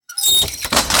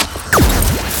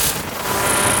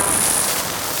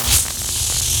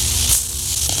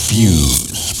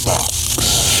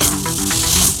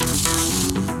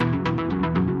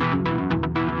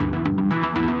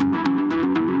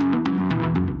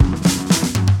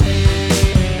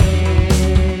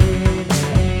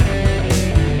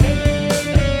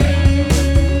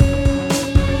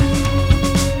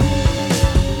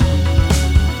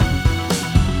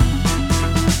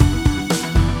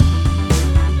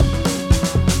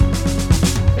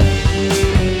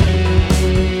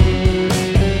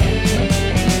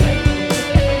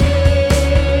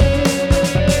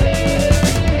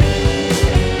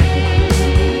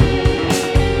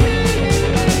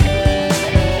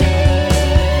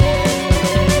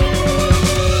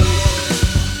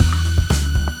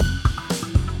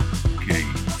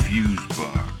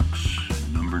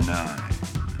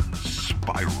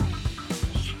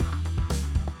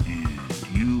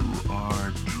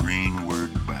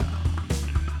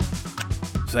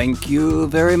Thank you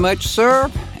very much, sir,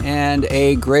 and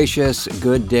a gracious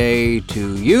good day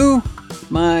to you,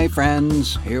 my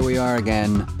friends. Here we are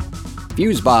again.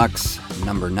 FuseBox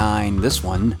number 9. This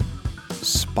one,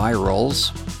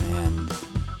 Spirals, and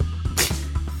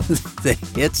the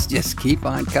hits just keep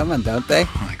on coming, don't they?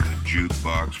 Like the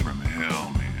jukebox from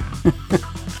hell,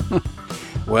 man.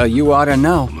 Well, you ought to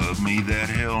know. Love me that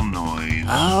hell noise.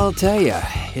 I'll tell you,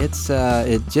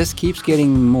 it just keeps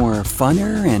getting more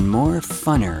funner and more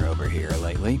funner over here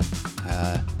lately.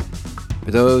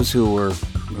 For those who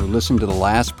listened to the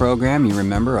last program, you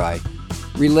remember I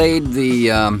relayed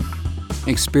the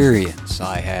experience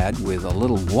I had with a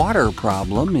little water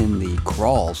problem in the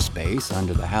crawl space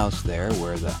under the house there,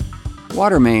 where the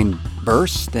water main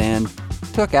burst and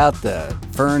took out the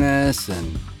furnace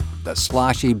and the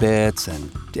sloshy bits,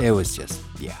 and it was just,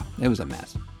 it was a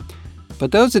mess.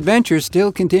 But those adventures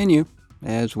still continue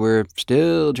as we're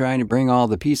still trying to bring all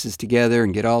the pieces together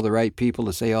and get all the right people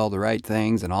to say all the right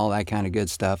things and all that kind of good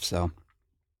stuff. So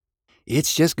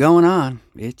it's just going on.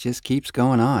 It just keeps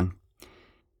going on.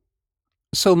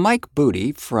 So Mike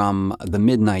Booty from the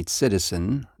Midnight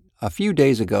Citizen a few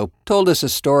days ago told us a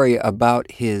story about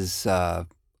his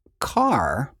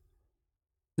car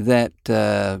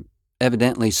that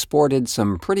evidently sported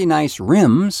some pretty nice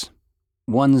rims,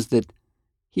 ones that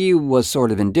he was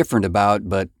sort of indifferent about,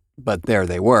 but there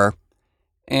they were.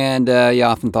 And he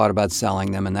often thought about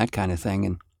selling them and that kind of thing.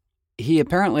 And he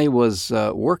apparently was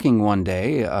working one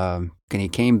day, and he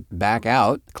came back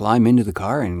out, climb into the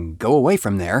car, and go away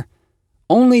from there,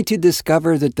 only to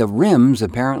discover that the rims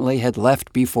apparently had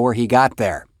left before he got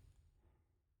there.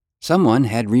 Someone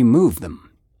had removed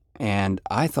them. And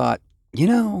I thought,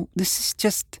 this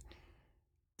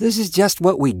is just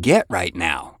what we get right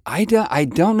now. I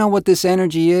don't know what this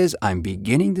energy is. I'm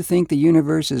beginning to think the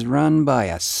universe is run by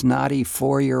a snotty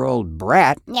 4-year-old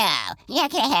brat. No, you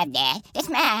can't have that. It's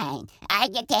mine. I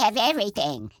get to have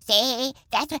everything. See?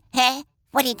 That's what... Huh?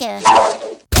 What are you doing?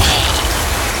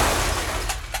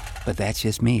 But that's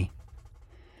just me.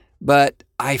 But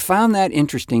I found that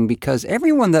interesting because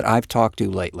everyone that I've talked to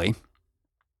lately,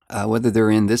 whether they're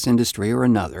in this industry or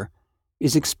another,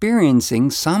 is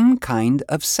experiencing some kind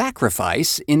of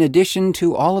sacrifice in addition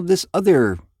to all of this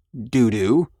other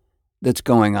doo-doo that's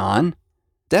going on.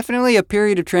 Definitely a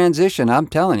period of transition, I'm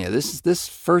telling you. This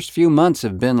first few months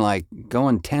have been like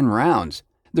going 10 rounds.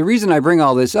 The reason I bring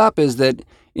all this up is that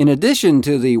in addition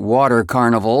to the water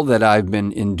carnival that I've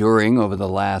been enduring over the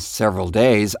last several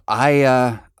days,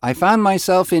 I found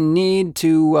myself in need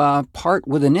to part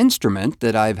with an instrument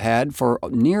that I've had for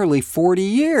nearly 40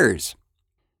 years.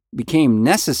 Became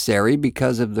necessary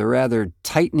because of the rather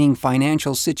tightening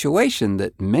financial situation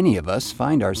that many of us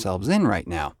find ourselves in right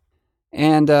now.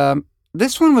 And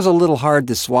this one was a little hard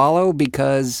to swallow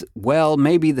because, well,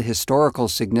 maybe the historical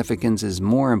significance is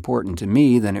more important to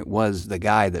me than it was the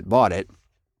guy that bought it.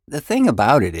 The thing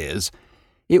about it is,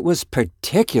 it was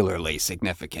particularly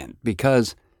significant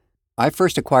because I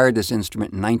first acquired this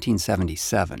instrument in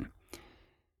 1977.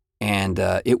 And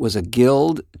it was a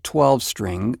Guild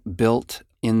 12-string built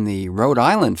in the Rhode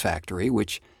Island factory,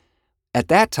 which at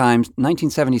that time,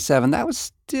 1977, that was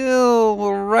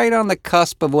still right on the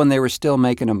cusp of when they were still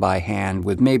making them by hand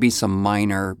with maybe some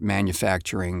minor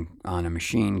manufacturing on a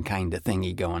machine kind of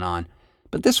thingy going on.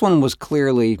 But this one was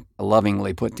clearly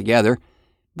lovingly put together.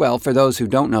 Well, for those who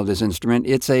don't know this instrument,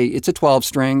 it's a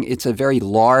 12-string. It's a very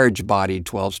large-bodied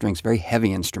 12-string. It's a very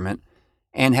heavy instrument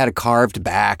and had a carved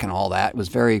back and all that. It was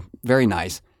very, very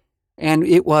nice. And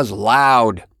it was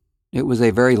loud. It was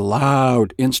a very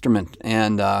loud instrument,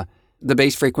 and the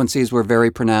bass frequencies were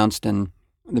very pronounced, and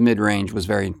the mid-range was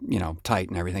very, tight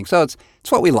and everything. So it's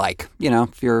what we like.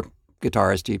 If you're a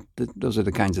guitarist, those are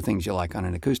the kinds of things you like on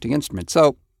an acoustic instrument.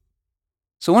 So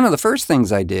one of the first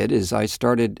things I did is I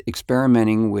started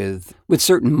experimenting with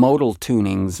certain modal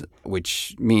tunings,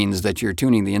 which means that you're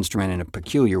tuning the instrument in a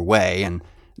peculiar way, and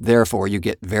therefore you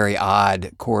get very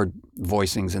odd chord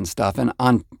voicings and stuff. And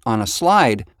on a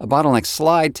slide, a bottleneck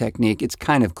slide technique, it's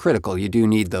kind of critical. You do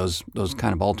need those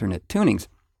kind of alternate tunings.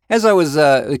 As I was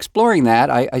exploring that,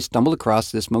 I stumbled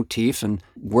across this motif and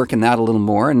working that a little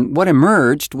more. And what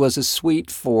emerged was a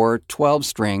suite for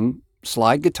 12-string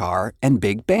slide guitar and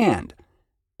big band.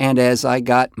 And as I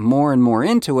got more and more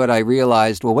into it, I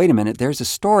realized, well, wait a minute, there's a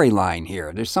storyline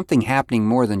here. There's something happening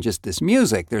more than just this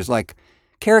music. There's like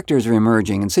characters are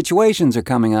emerging and situations are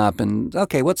coming up, and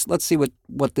okay, let's see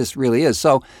what this really is.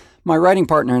 So my writing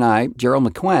partner and I,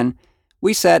 Gerald McQuinn,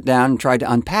 we sat down and tried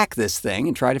to unpack this thing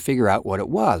and try to figure out what it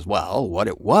was. Well, what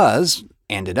it was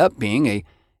ended up being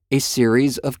a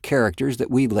series of characters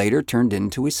that we later turned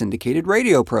into a syndicated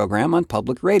radio program on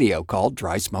public radio called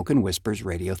Dry Smoke and Whispers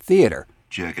Radio Theater.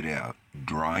 Check it out,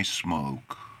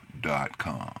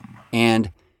 drysmoke.com.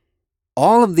 And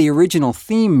all of the original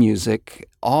theme music,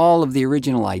 all of the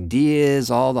original ideas,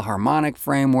 all the harmonic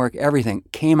framework, everything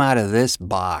came out of this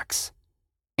box.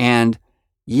 And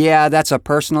yeah, that's a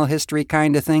personal history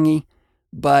kind of thingy,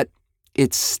 but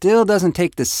it still doesn't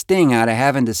take the sting out of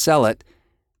having to sell it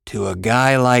to a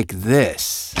guy like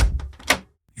this.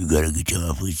 You got a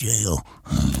guitar for sale?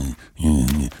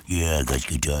 Yeah, I got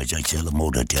guitars. I sell them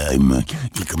all the time.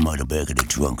 They come out the back of the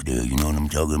trunk there. You know what I'm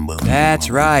talking about? That's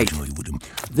right.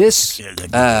 This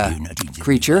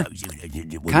creature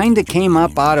kind of came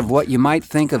up out of what you might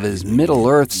think of as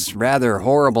Middle-earth's rather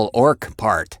horrible orc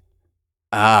part.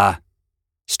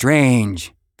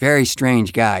 Strange. Very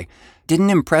strange guy.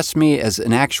 Didn't impress me as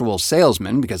an actual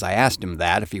salesman because I asked him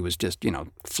that if he was just,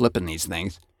 flipping these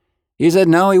things. He said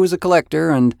no, he was a collector,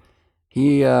 and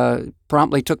he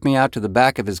promptly took me out to the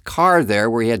back of his car there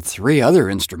where he had 3 other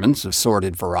instruments of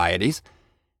assorted varieties.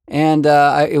 And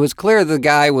it was clear the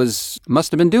guy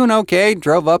must have been doing okay,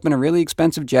 drove up in a really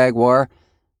expensive Jaguar,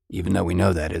 even though we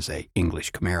know that is a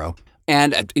English Camaro,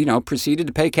 and, proceeded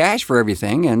to pay cash for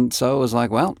everything. And so it was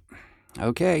like, well,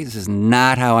 okay, this is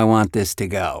not how I want this to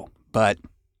go. But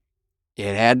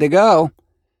it had to go.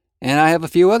 And I have a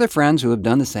few other friends who have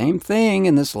done the same thing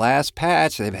in this last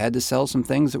patch. They've had to sell some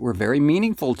things that were very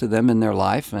meaningful to them in their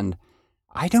life, and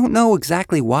I don't know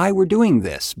exactly why we're doing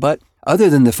this, but other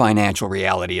than the financial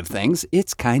reality of things,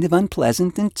 it's kind of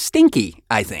unpleasant and stinky,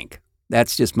 I think.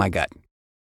 That's just my gut.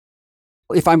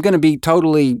 If I'm going to be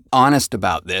totally honest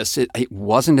about this, it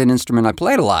wasn't an instrument I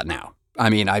played a lot now. I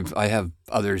mean, I have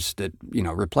others that,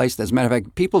 replaced. As a matter of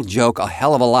fact, people joke a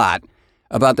hell of a lot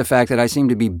about the fact that I seem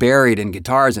to be buried in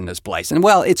guitars in this place. And,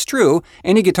 well, it's true.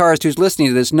 Any guitarist who's listening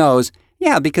to this knows,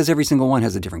 yeah, because every single one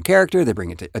has a different character. They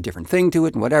bring a different thing to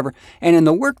it and whatever. And in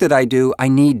the work that I do, I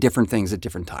need different things at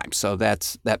different times. So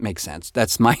that makes sense.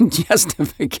 That's my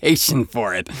justification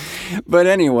for it. But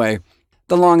anyway,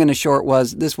 the long and the short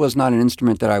was this was not an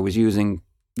instrument that I was using,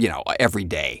 every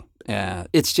day.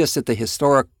 It's just that the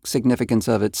historic significance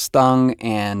of it stung,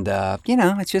 and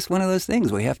it's just one of those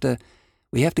things we have to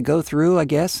go through, I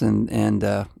guess. And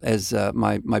as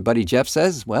my buddy Jeff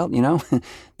says, well,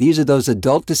 these are those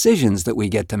adult decisions that we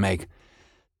get to make.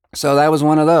 So that was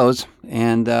one of those,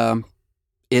 and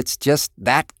it's just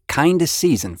that kind of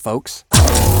season, folks.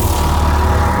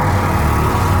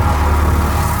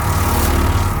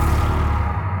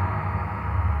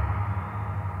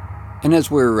 And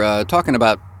as we're talking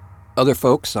about other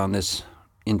folks on this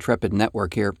intrepid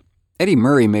network here, Eddie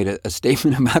Murray made a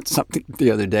statement about something the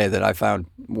other day that I found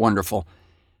wonderful.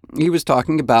 He was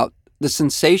talking about the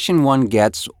sensation one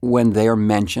gets when they are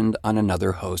mentioned on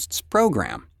another host's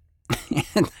program.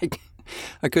 And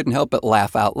I couldn't help but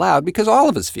laugh out loud because all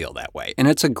of us feel that way. And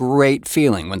it's a great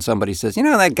feeling when somebody says,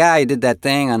 that guy who did that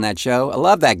thing on that show, I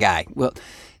love that guy. Well,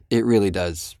 it really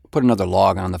does put another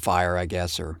log on the fire, I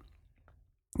guess, or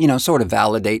sort of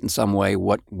validate in some way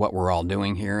what we're all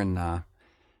doing here. And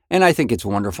I think it's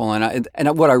wonderful.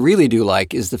 And what I really do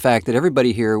like is the fact that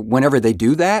everybody here, whenever they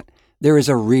do that, there is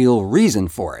a real reason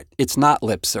for it. It's not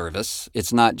lip service.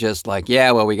 It's not just like,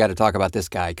 yeah, well, we got to talk about this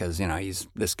guy because, he's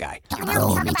this guy.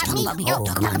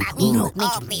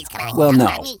 Well,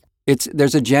 no.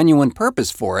 There's a genuine purpose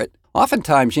for it.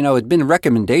 Oftentimes, it'd been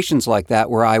recommendations like that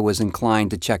where I was inclined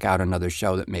to check out another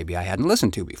show that maybe I hadn't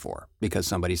listened to before because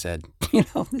somebody said,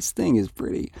 this thing is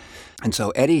pretty. And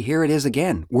so, Eddie, here it is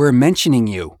again. We're mentioning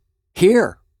you.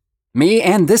 Here. Me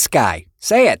and this guy.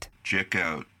 Say it. Check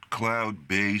out Cloud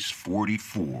Base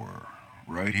 44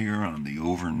 right here on the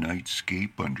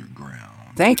Overnightscape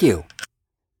Underground. Thank you.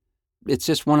 It's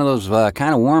just one of those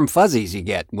kind of warm fuzzies you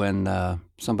get when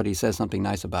somebody says something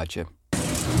nice about you.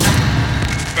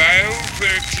 File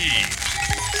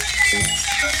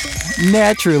 13.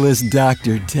 Naturalist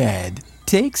Dr. Ted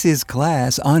takes his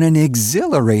class on an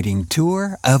exhilarating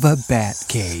tour of a bat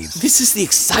cave. This is the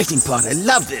exciting part. I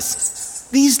love this.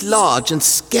 These large and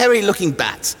scary-looking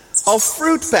bats are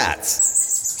fruit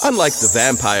bats. Unlike the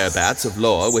vampire bats of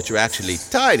lore, which are actually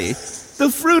tiny, the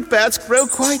fruit bats grow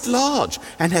quite large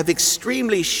and have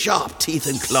extremely sharp teeth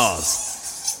and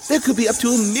claws. There could be up to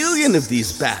 1 million of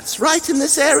these bats right in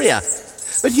this area.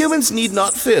 But humans need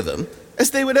not fear them,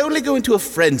 as they would only go into a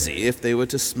frenzy if they were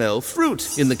to smell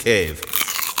fruit in the cave.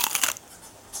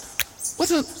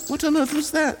 What on earth was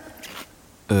that?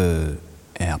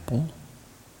 Apple?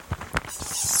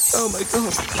 Oh my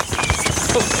god.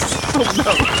 Oh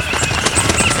no.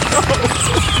 Oh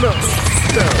no,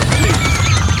 please.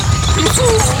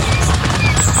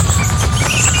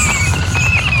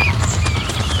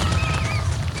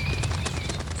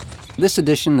 This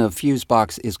edition of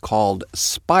FuseBox is called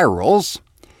Spirals.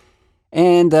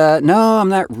 And no, I'm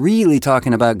not really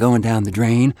talking about going down the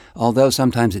drain, although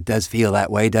sometimes it does feel that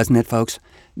way, doesn't it, folks?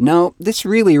 No, this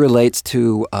really relates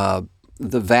to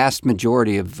the vast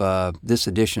majority of this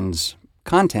edition's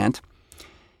content.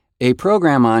 A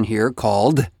program on here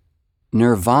called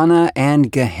Nirvana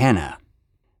and Gehenna.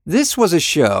 This was a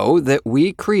show that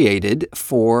we created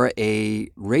for a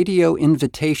radio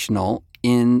invitational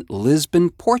in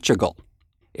Lisbon, Portugal.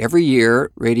 Every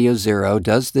year, Radio Zero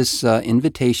does this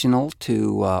invitational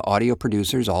to audio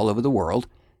producers all over the world,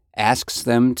 asks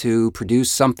them to produce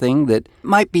something that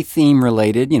might be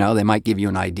theme-related. You know, they might give you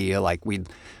an idea, like we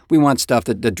want stuff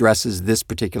that addresses this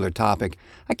particular topic.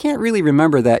 I can't really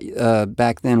remember that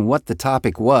back then what the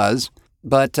topic was,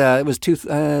 but it was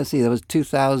that was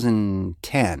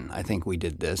 2010, I think we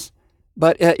did this.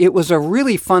 But it was a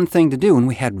really fun thing to do, and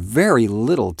we had very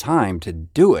little time to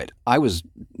do it. I was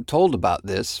told about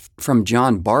this from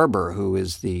John Barber, who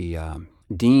is the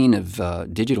Dean of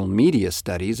Digital Media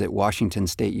Studies at Washington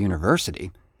State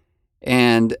University.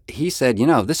 And he said, you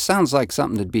know, this sounds like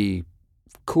something that'd be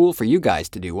cool for you guys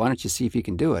to do. Why don't you see if you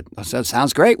can do it? I said,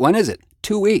 sounds great. When is it?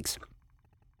 2 weeks.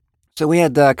 So we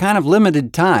had kind of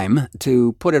limited time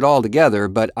to put it all together,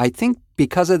 but I think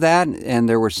because of that, and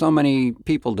there were so many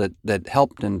people that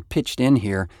helped and pitched in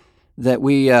here, that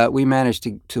we managed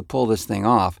to pull this thing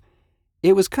off.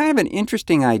 It was kind of an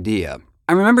interesting idea.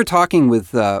 I remember talking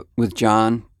with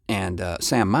John and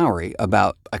Sam Mowry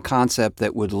about a concept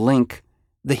that would link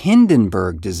the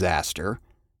Hindenburg disaster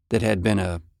that had been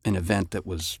an event that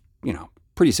was, you know,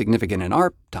 pretty significant in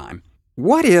our time.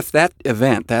 What if that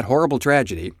event, that horrible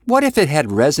tragedy, what if it had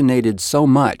resonated so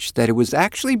much that it was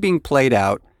actually being played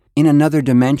out in another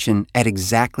dimension at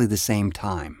exactly the same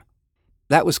time?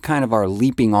 That was kind of our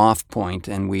leaping off point,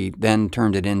 and we then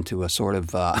turned it into a sort of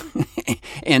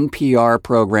NPR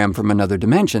program from another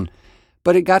dimension.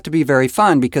 But it got to be very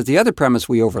fun because the other premise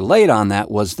we overlaid on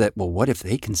that was that, well, what if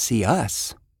they can see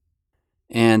us?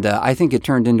 And I think it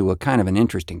turned into a kind of an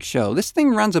interesting show. This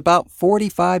thing runs about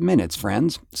 45 minutes,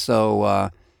 friends. So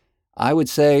I would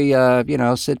say,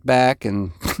 sit back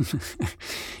and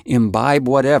imbibe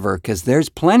whatever, because there's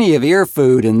plenty of ear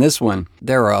food in this one.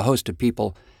 There are a host of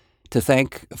people to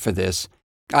thank for this.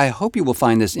 I hope you will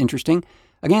find this interesting.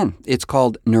 Again, it's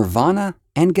called Nirvana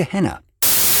and Gehenna.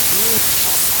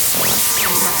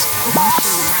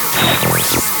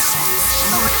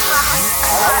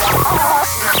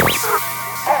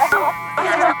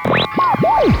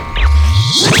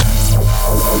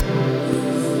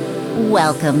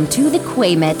 Welcome to the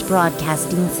Quaymet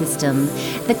Broadcasting System,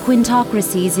 the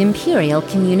Quintocracy's Imperial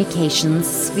Communications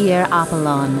Sphere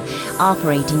Apollon,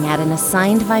 operating at an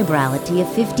assigned vibrality of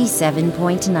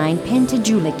 57.9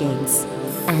 pentajoule gigs.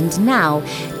 And now,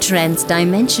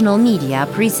 Transdimensional Media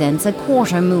presents a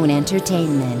Quarter Moon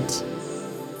Entertainment.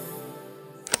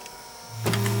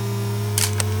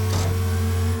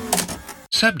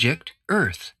 Subject,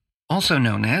 Earth, also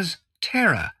known as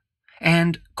Terra,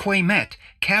 and Quaymet,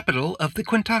 capital of the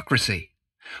Quintocracy.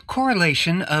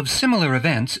 Correlation of similar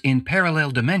events in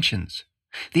parallel dimensions.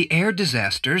 The air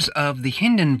disasters of the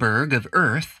Hindenburg of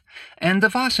Earth and the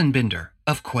Vossenbinder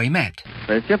of Quaymet.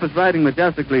 The ship is riding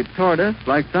majestically toward us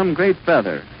like some great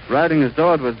feather, riding as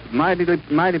though it was mighty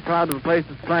proud of the place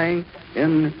it's playing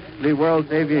in the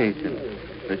world's aviation.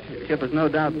 The ship is no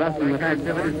doubt bustling with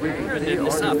activities.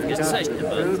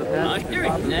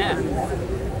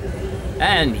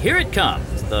 And here it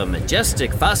comes, the majestic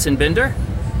Vossenbinder,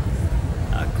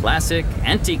 a classic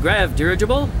anti-grav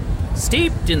dirigible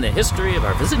steeped in the history of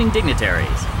our visiting dignitaries.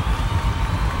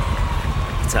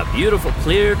 It's a beautiful,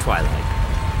 clear twilight.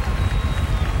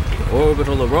 The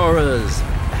orbital auroras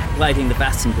backlighting the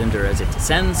Vossenbinder as it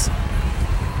descends.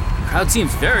 The crowd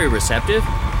seems very receptive.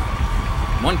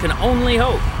 One can only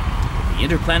hope that the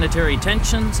interplanetary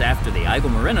tensions after the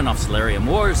Igel-Marininoff Solarium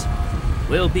Wars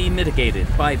will be mitigated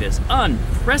by this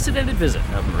unprecedented visit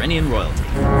of Marinian royalty.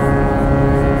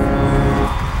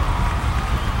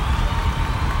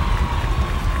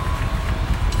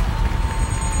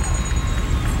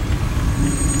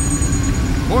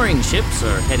 Mooring ships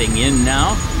are heading in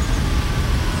now.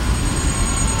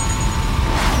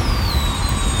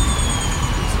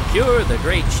 Secure the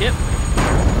great ship.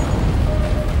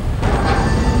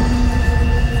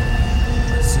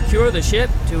 Secure the ship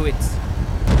to its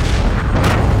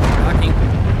docking.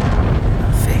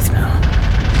 Faith now.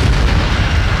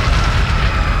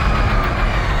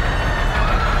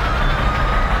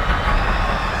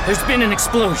 There's been an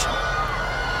explosion.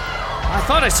 I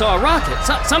thought I saw a rocket.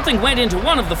 Something went into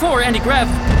one of the 4 anti-grav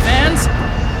fans.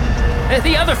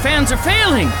 The other fans are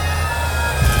failing.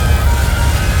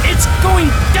 It's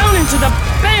into the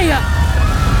bay.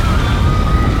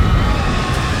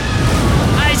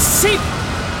 I see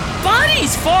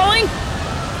bodies falling.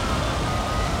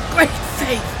 Great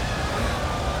faith.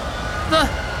 The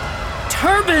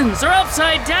turbines are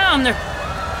upside down.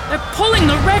 They're pulling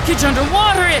the wreckage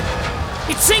underwater.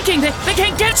 It's sinking. They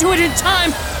can't get to it in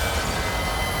time.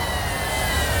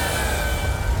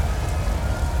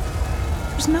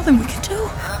 There's nothing we can do.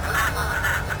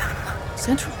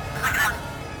 Central.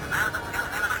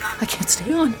 I can't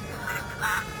stay on.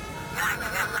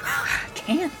 I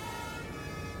can't.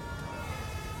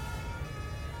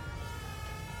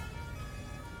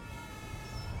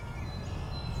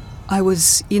 I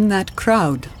was in that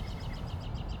crowd.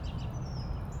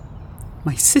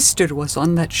 My sister was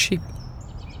on that ship.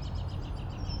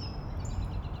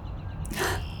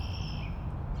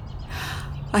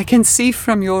 I can see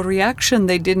from your reaction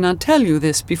they did not tell you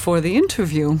this before the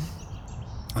interview.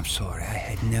 I'm sorry, I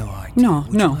had no idea. No,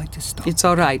 Would you like to stop? it's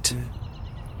all right.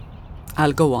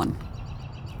 I'll go on.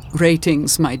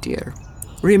 Ratings, my dear.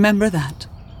 Remember that.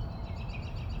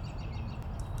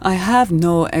 I have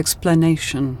no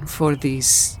explanation for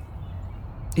these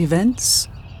events.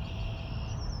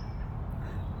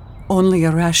 Only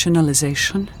a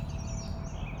rationalization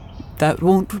that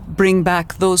won't bring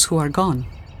back those who are gone.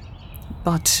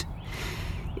 But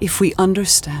if we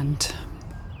understand,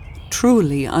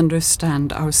 truly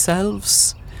understand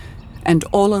ourselves and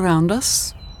all around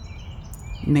us,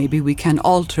 maybe we can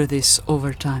alter this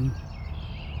over time.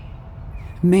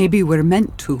 Maybe we're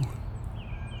meant to.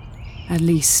 At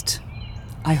least,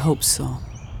 I hope so.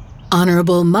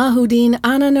 Honorable Mahudin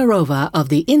Ananarova of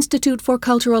the Institute for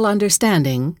Cultural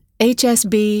Understanding,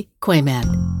 HSB, Quemet.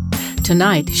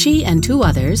 Tonight, she and two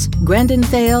others, Grendon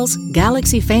Thales,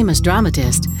 Galaxy-famous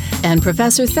dramatist, and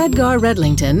Professor Thedgar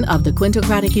Redlington of the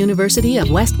Quintocratic University of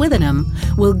West Withenham,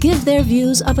 will give their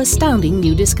views of astounding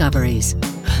new discoveries.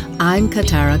 I'm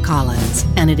Katara Collins,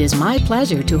 and it is my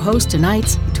pleasure to host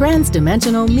tonight's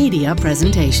Transdimensional Media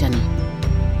presentation.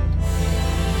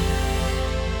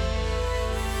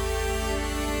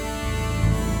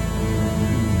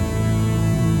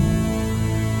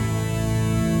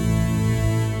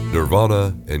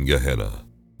 Nirvana and Gehenna,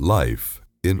 life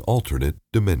in alternate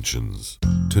dimensions.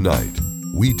 Tonight,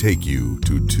 we take you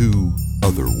to two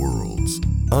other worlds,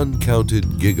 uncounted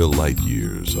gigalight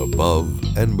years above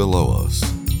and below us,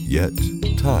 yet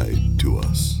tied to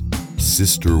us.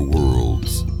 Sister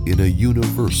worlds in a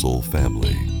universal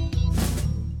family.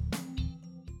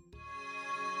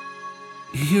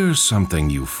 Here's something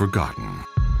you've forgotten.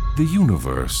 The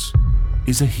universe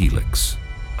is a helix,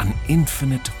 an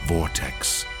infinite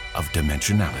vortex of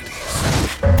dimensionalities.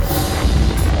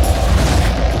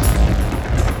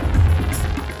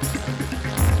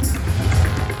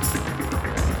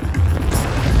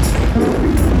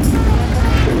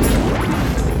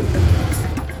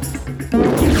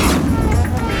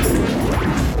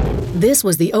 This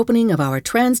was the opening of our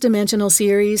transdimensional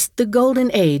series, The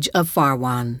Golden Age of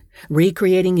Farwan,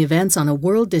 recreating events on a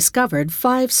world discovered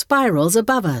 5 spirals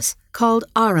above us, called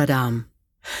Aradam.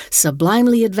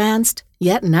 Sublimely advanced,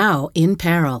 yet now in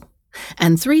peril.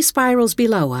 And 3 spirals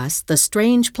below us, the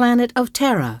strange planet of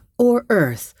Terra, or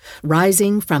Earth,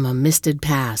 rising from a misted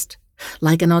past,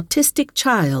 like an autistic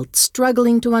child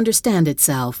struggling to understand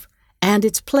itself and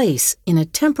its place in a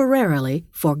temporarily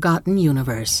forgotten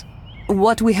universe.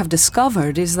 What we have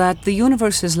discovered is that the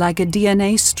universe is like a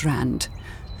DNA strand.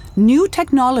 New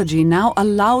technology now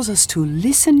allows us to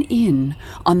listen in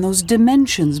on those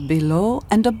dimensions below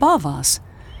and above us.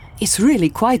 It's really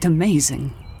quite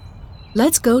amazing.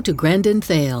 Let's go to Grendon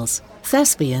Thales,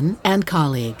 thespian and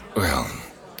colleague. Well,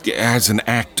 as an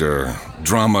actor,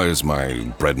 drama is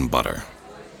my bread and butter.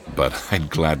 But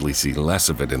I'd gladly see less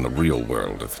of it in the real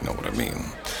world, if you know what I mean.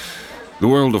 The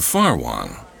world of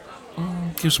Farwan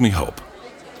gives me hope.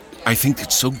 I think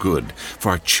it's so good for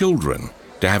our children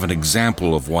to have an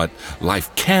example of what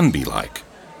life can be like,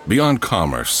 beyond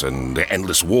commerce and the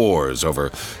endless wars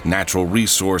over natural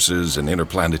resources and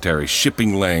interplanetary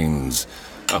shipping lanes.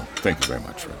 Oh, thank you very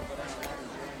much, Red.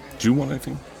 Do you want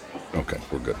anything? Okay,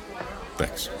 we're good.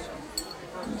 Thanks.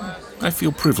 I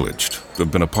feel privileged to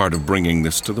have been a part of bringing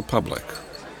this to the public.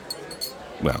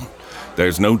 Well,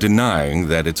 there's no denying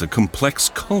that it's a complex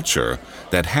culture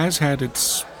that has had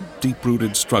its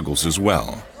deep-rooted struggles as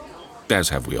well, as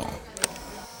have we all.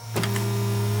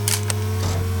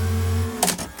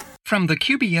 From the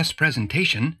QBS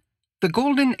presentation, The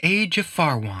Golden Age of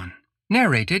Farwan,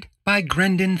 narrated by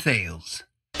Grendon Thales.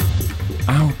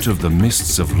 Out of the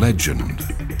mists of legend,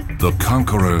 the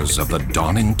conquerors of the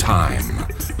dawning time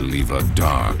leave a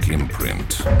dark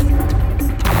imprint.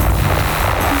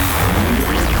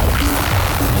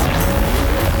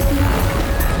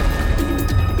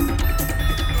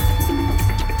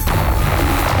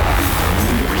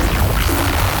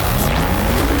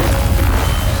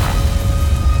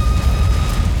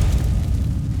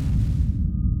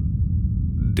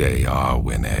 De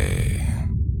Arwine.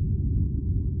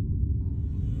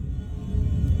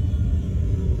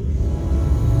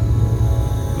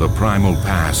 The primal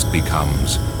past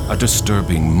becomes a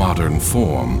disturbing modern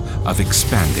form of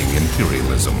expanding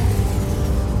imperialism.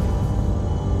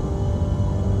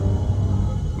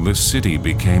 The city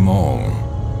became all,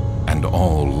 and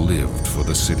all lived for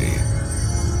the city.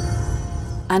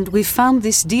 And we found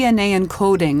this DNA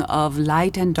encoding of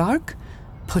light and dark,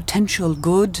 potential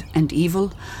good and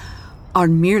evil, are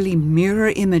merely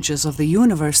mirror images of the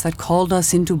universe that called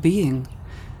us into being.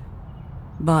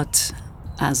 But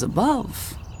as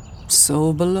above,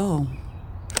 so below.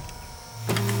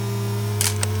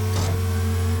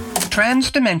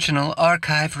 Transdimensional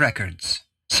Archive Records.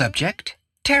 Subject,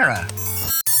 Terra.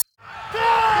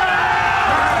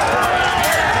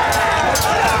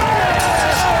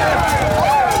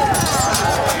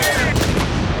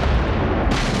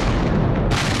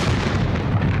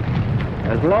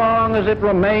 As long as it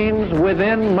remains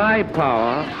within my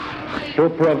power to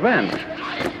prevent,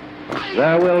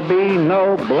 there will be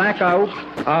no blackout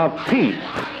of peace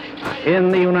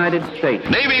in the United States.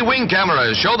 Navy wing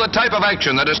cameras show the type of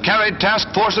action that has carried task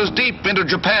forces deep into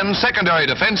Japan's secondary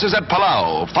defenses at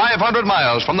Palau, 500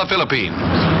 miles from the Philippines.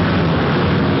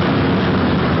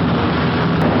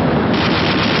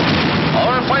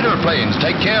 Our fighter planes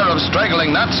take care of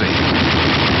straggling Nazis.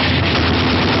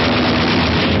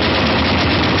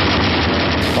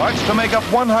 Parts to make up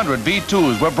 100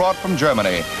 B-2s were brought from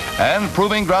Germany, and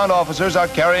proving ground officers are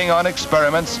carrying on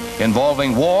experiments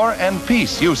involving war and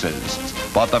peace uses.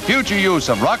 But the future use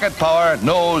of rocket power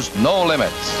knows no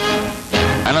limits.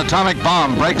 An atomic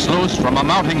bomb breaks loose from a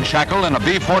mounting shackle in a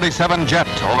B-47 jet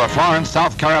over Florence,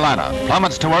 South Carolina,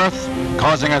 plummets to Earth,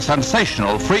 causing a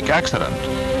sensational freak accident.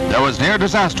 There was near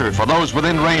disaster for those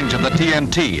within range of the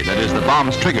TNT, that is the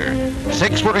bomb's trigger.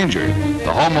 6 were injured.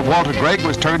 The home of Walter Gregg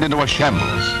was turned into a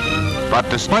shambles. But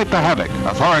despite the havoc,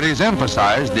 authorities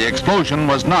emphasized the explosion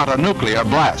was not a nuclear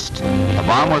blast. The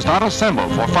bomb was not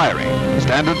assembled for firing,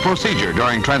 standard procedure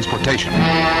during transportation.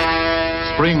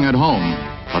 Spring at home,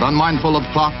 but unmindful of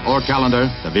clock or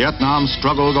calendar, the Vietnam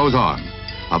struggle goes on.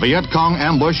 A Viet Cong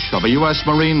ambush of a U.S.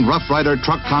 Marine Rough Rider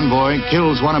truck convoy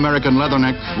kills 1 American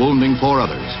leatherneck, wounding 4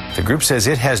 others. The group says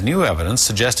it has new evidence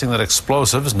suggesting that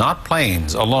explosives, not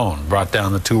planes alone, brought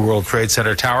down the 2 World Trade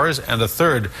Center towers and a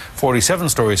third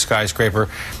 47-story skyscraper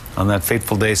on that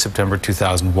fateful day, September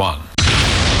 2001.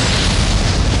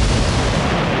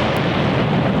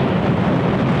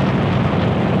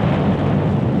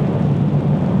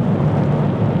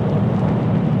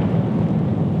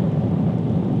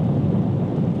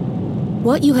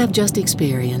 What you have just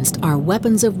experienced are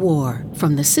weapons of war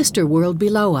from the sister world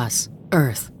below us,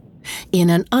 Earth. In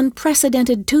an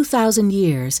unprecedented 2,000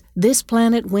 years, this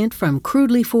planet went from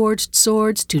crudely forged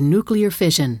swords to nuclear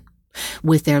fission.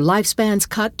 With their lifespans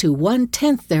cut to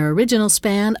 1/10 their original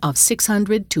span of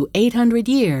 600 to 800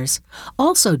 years,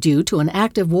 also due to an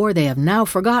active war they have now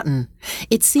forgotten,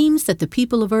 it seems that the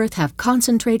people of Earth have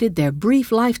concentrated their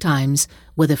brief lifetimes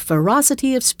with a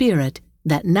ferocity of spirit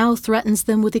that now threatens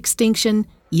them with extinction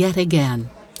yet again.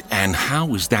 And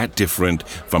how is that different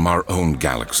from our own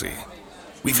galaxy?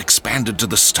 We've expanded to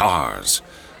the stars.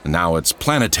 Now it's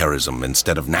planetarism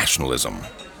instead of nationalism.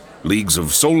 Leagues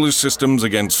of solar systems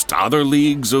against other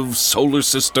leagues of solar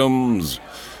systems.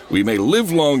 We may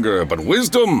live longer, but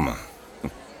wisdom?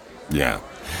 Yeah,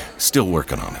 still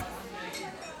working on it.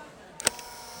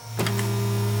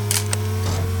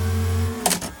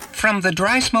 From the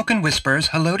Dry Smoke and Whispers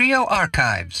Helodio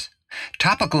Archives.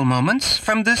 Topical moments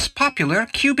from this popular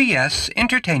QBS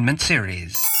entertainment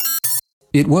series.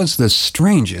 It was the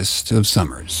strangest of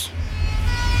summers.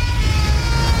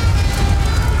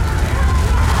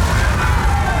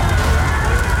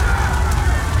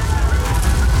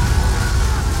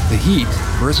 The heat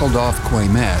bristled off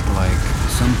Quaymet like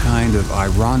some kind of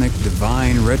ironic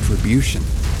divine retribution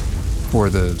for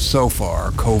the so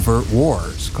far covert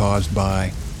wars caused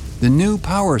by the new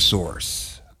power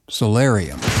source,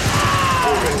 Solarium.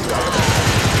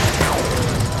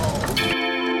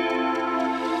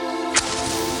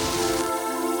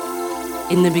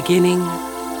 In the beginning,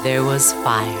 there was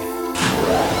fire.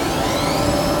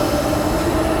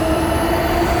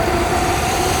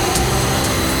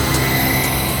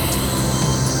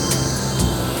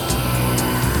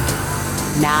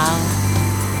 Now,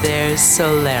 there's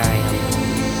Solarium,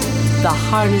 the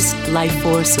harnessed life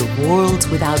force of worlds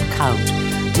without count,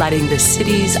 lighting the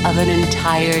cities of an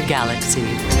entire galaxy.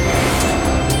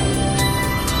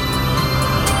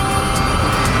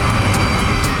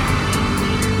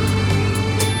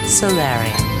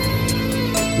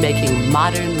 Solarium, making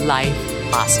modern life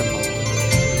possible.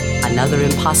 A Another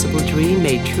impossible dream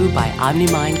made true by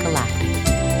OmniMind Galactic.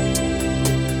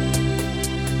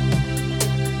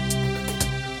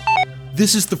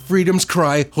 This is the Freedom's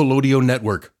Cry Holodio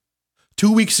Network.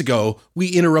 2 weeks ago, we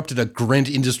interrupted a Grant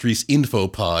Industries info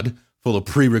pod full of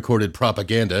pre-recorded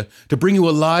propaganda to bring you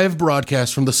a live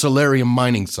broadcast from the Solarium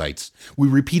mining sites. We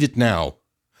repeat it now.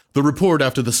 The report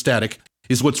after the static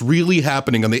is what's really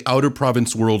happening on the outer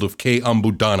province world of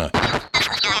Ambudana.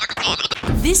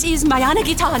 This is Mayana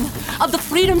Gitan of the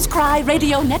Freedom's Cry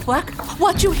Radio Network.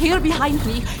 What you hear behind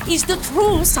me is the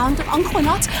true sound of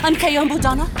Anquanat and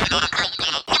Ambudana.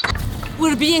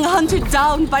 We're being hunted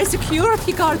down by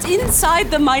security guards inside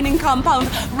the mining compound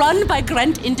run by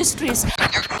Grant Industries.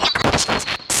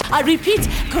 I repeat,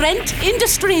 Grant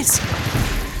Industries.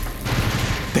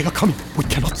 They are coming. We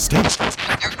cannot stay.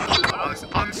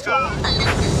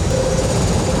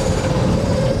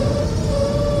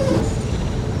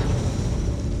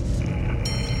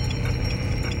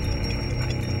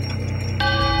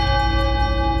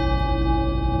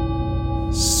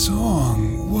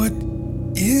 Song, what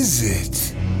is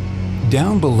it?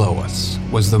 Down below us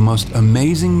was the most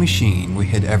amazing machine we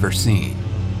had ever seen.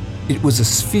 It was a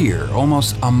sphere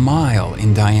almost a mile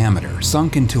in diameter,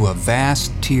 sunk into a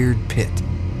vast tiered pit.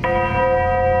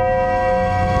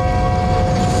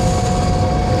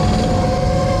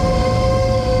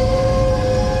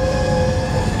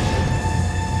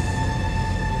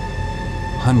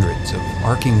 Hundreds of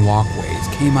arcing walkways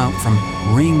came out from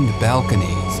ringed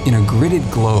balconies in a gridded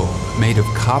globe made of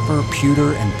copper,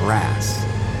 pewter, and brass.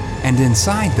 And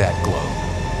inside that globe,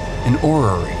 an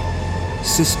orrery,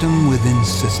 system within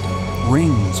system,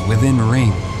 rings within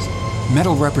rings,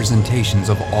 metal representations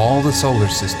of all the solar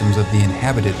systems of the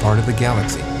inhabited part of the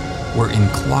galaxy were in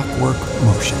clockwork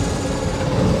motion.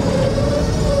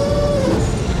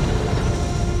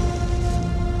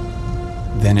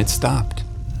 Then it stopped.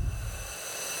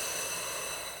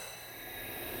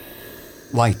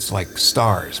 Lights like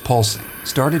stars pulsing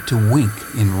started to wink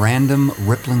in random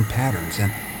rippling patterns,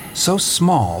 and so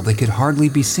small they could hardly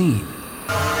be seen.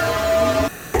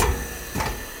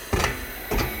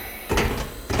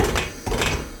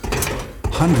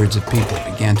 Hundreds of people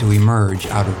began to emerge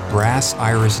out of brass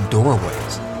iris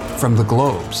doorways from the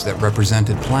globes that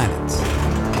represented planets.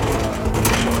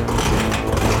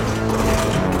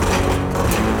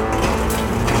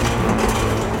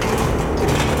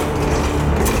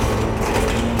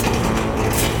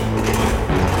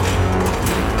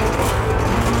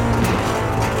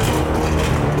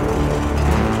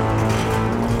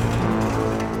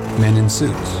 Men in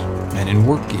suits, men in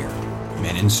work gear,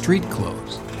 men in street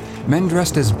clothes, men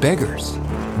dressed as beggars,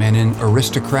 men in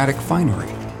aristocratic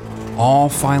finery, all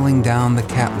filing down the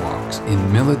catwalks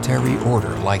in military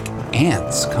order like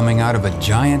ants coming out of a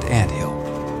giant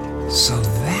anthill. So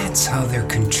that's how they're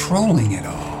controlling it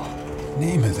all.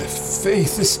 Name of the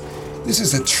faith, this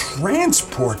is a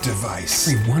transport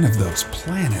device. Every one of those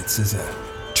planets is a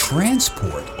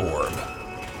transport orb.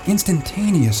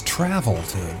 Instantaneous travel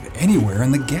to anywhere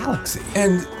in the galaxy.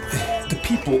 And the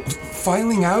people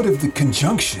filing out of the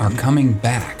conjunction are coming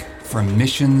back from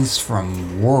missions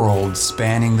from worlds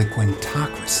spanning the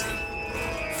quintocracy.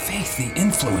 Faith, the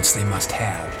influence they must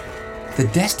have, the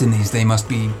destinies they must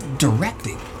be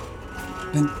directing.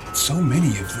 And so many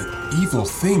of the evil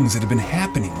things that have been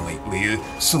happening lately,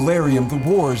 Solarium, the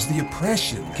wars, the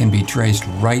oppression, can be traced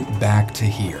right back to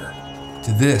here.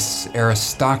 To this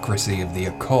aristocracy of the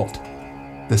occult,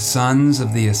 the sons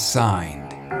of the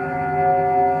assigned.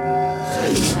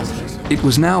 It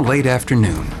was now late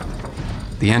afternoon.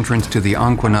 The entrance to the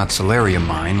Anquanat Solarium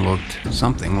mine looked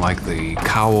something like the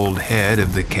cowled head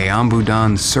of the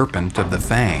Keambudan serpent of the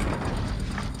Fang.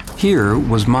 Here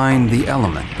was mined the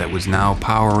element that was now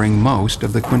powering most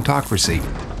of the quintocracy.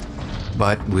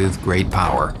 But with great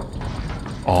power,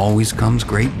 always comes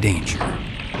great danger.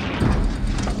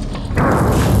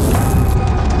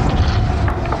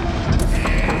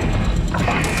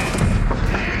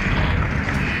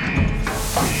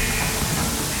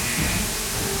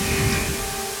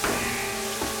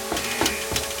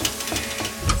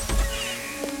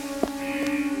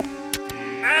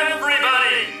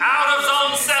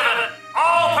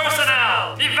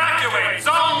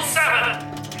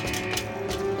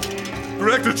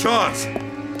 Director Chance,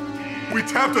 we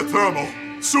tapped a thermal,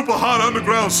 super hot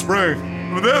underground spring.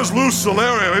 When there's loose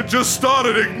solarium, it just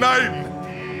started igniting.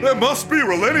 There must be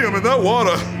rhenium in that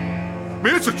water. I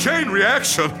mean, it's a chain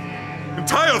reaction.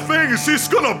 Entire thing is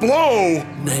just gonna blow.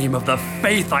 Name of the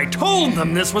faith, I told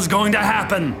them this was going to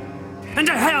happen. And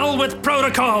to hell with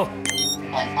protocol.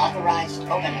 Unauthorized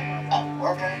opening of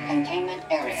worker containment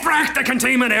area. Frack the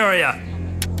containment area.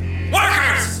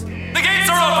 Workers! The gates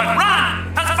are open, right?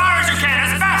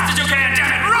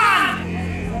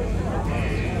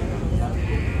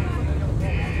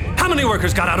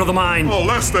 workers got out of the mine? Oh,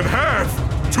 less than half.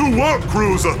 2 work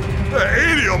crews, 80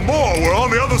 or more were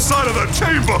on the other side of the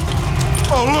chamber.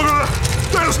 Oh, look at that.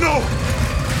 There's no...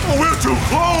 Oh, we're too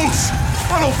close.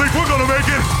 I don't think we're gonna make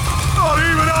it. Not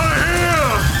even out of here.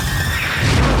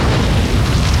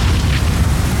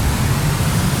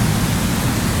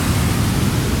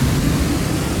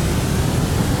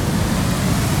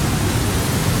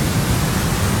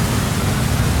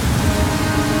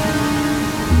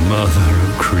 Mother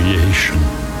of creation,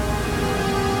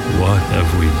 what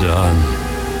have we done?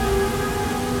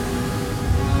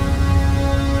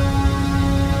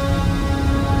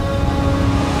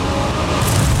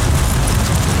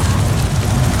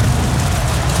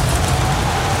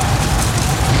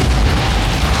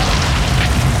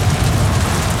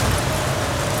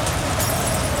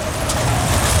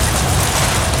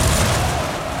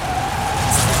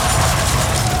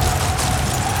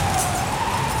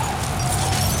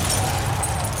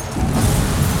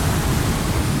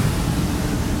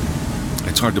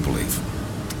 It's hard to believe,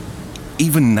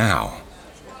 even now,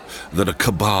 that a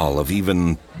cabal of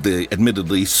even the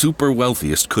admittedly super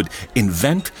wealthiest could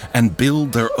invent and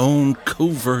build their own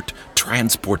covert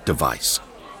transport device.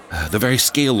 The very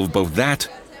scale of both that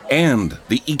and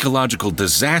the ecological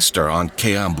disaster on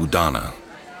Keambudana.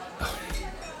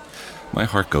 My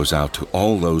heart goes out to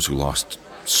all those who lost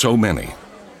so many,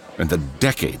 and the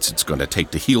decades it's going to take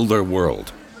to heal their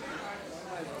world.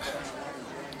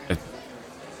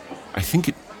 I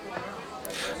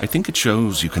think it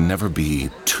shows you can never be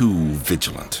too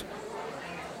vigilant.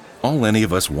 All any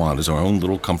of us want is our own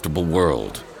little comfortable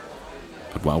world.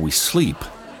 But while we sleep,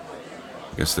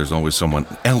 I guess there's always someone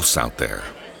else out there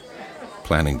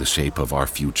planning the shape of our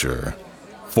future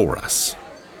for us.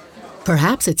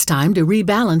 Perhaps it's time to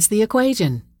rebalance the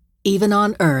equation. Even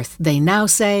on Earth, they now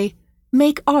say,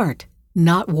 make art,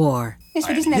 not war.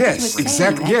 Yes,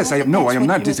 exactly. Yes, I am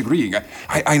not disagreeing.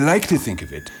 I like to think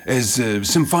of it as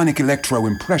symphonic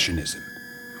electro-impressionism,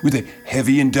 with a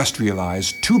heavy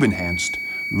industrialized, tube-enhanced,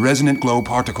 resonant glow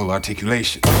particle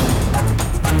articulation.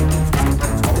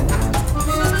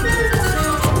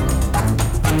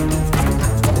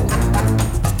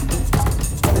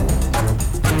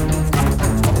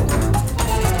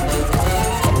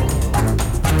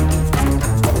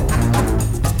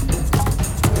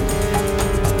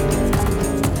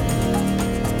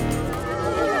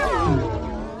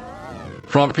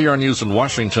 From PR News in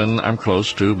Washington, I'm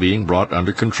close to being brought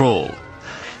under control.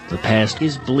 The past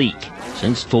is bleak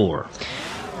since 4.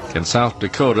 In South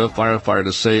Dakota,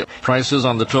 firefighters say prices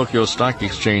on the Tokyo Stock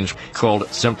Exchange, called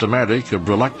symptomatic of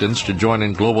reluctance to join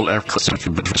in global efforts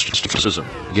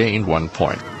gained 1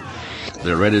 point.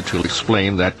 They're ready to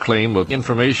explain that claim of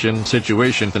information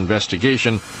situation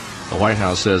investigation. The White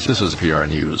House says this is PR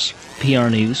News. PR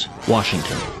News,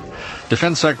 Washington.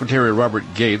 Defense Secretary Robert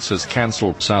Gates has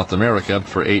canceled South America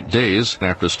for 8 days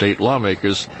after state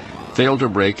lawmakers failed to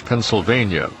break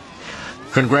Pennsylvania.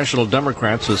 Congressional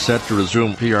Democrats are set to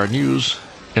resume PR News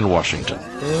in Washington.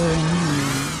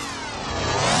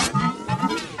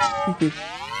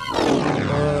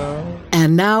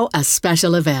 And now a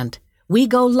special event. We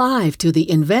go live to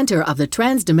the inventor of the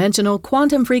transdimensional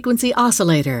quantum frequency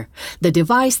oscillator, the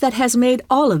device that has made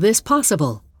all of this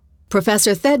possible.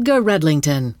 Professor Thedgar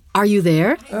Redlington, are you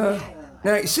there?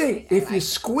 Now, you see, if you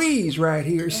squeeze right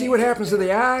here, see what happens to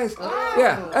the eyes?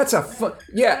 Yeah, that's a fun...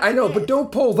 Yeah, I know, but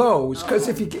don't pull those, because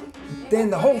if you get... Then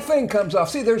the whole thing comes off.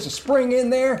 See, there's a spring in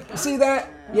there. You see that?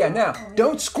 Yeah, now,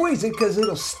 don't squeeze it, because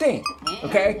it'll stink,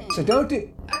 okay? So don't do...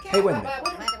 Hey, wait a minute.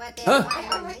 Huh?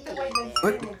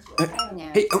 What?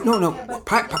 Hey, oh, no.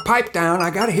 Pipe down. I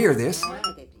gotta hear this.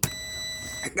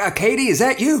 Katie, is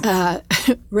that you?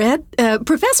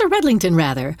 Professor Redlington,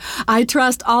 rather. I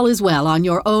trust all is well on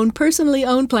your own personally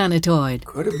owned planetoid.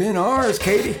 Could have been ours,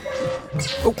 Katie.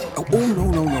 No.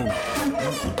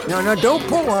 No, don't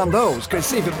pull on those, because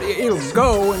see, it'll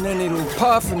go and then it'll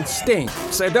puff and stink.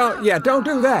 So don't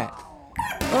do that.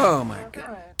 Oh, my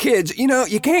God. Kids,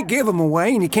 you can't give them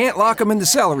away and you can't lock them in the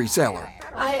celery cellar.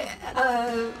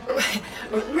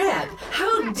 Red,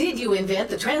 how did you invent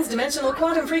the transdimensional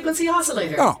quantum frequency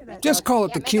oscillator? Oh, just call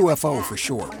it the QFO for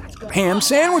short. Ham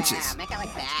sandwiches.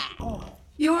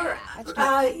 Your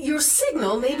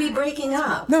signal may be breaking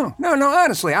up. No,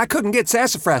 honestly, I couldn't get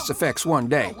sassafras effects one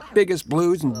day. Biggest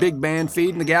blues and big band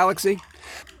feed in the galaxy.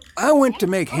 I went to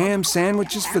make ham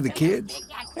sandwiches for the kids,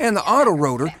 and the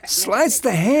autorotor sliced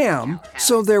the ham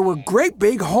so there were great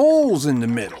big holes in the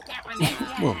middle.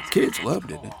 Well, kids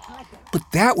loved it. But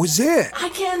that was it. I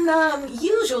can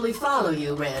usually follow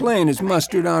you, Red. Plain as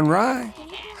mustard on rye.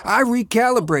 I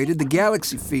recalibrated the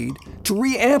galaxy feed to to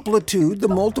re-amplitude the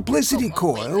multiplicity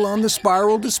coil on the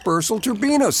spiral dispersal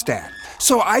turbinostat,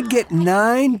 so I'd get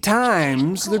 9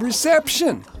 times the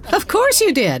reception. Of course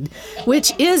you did,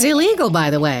 which is illegal, by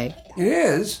the way. It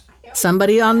is?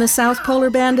 Somebody on the South Polar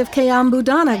Band of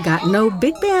Keambudana got no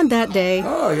big band that day.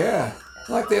 Oh, yeah.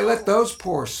 Like they let those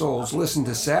poor souls listen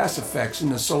to sass effects in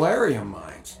the solarium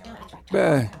mines.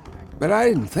 But I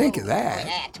didn't think of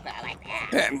that.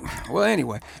 Well,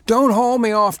 anyway, don't haul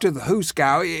me off to the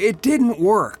Hooskow. It didn't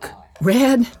work.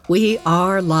 Red, we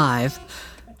are live.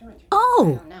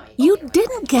 Oh, you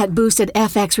didn't get boosted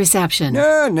FX reception.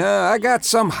 No, I got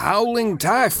some howling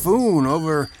typhoon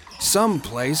over some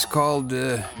place called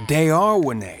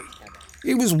Dearwane.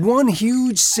 It was one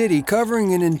huge city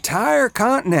covering an entire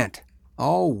continent,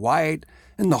 all white,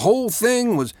 and the whole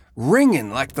thing was ringing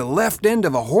like the left end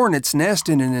of a hornet's nest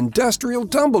in an industrial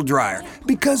tumble dryer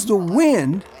because the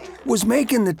wind was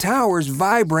making the towers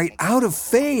vibrate out of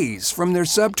phase from their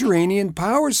subterranean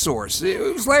power source. It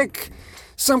was like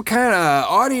some kind of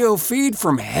audio feed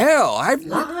from hell.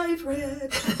 Live,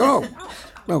 Red.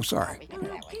 Oh, sorry.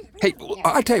 Hey,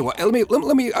 I tell you what.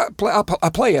 Let me I'll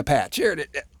play a patch here.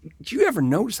 Did you ever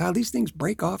notice how these things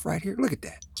break off right here? Look at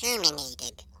that.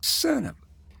 Terminated. Son of.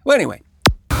 Well, anyway.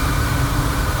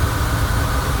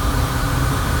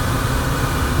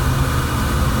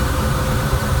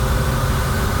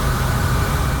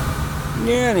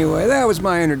 Anyway, that was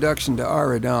my introduction to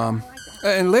Aradam.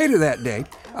 And later that day,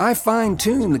 I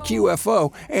fine-tuned the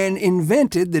QFO and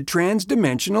invented the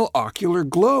transdimensional ocular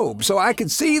globe so I could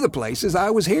see the places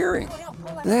I was hearing.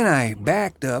 Then I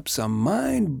backed up some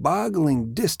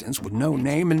mind-boggling distance with no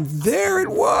name, and there it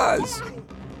was!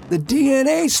 The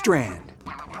DNA strand,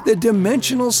 the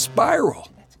dimensional spiral.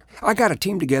 I got a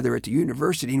team together at the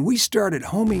university, and we started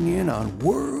homing in on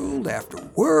world after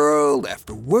world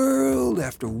after world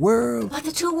after world. But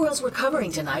the 2 worlds we're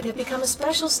covering tonight have become a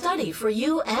special study for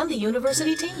you and the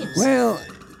university teams. Well,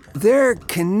 they're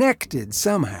connected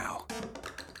somehow.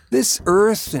 This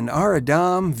Earth and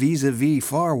Aradam vis-a-vis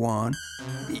Farwan,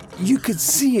 you could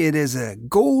see it as a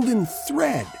golden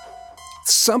thread.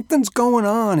 Something's going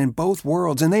on in both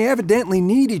worlds, and they evidently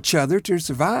need each other to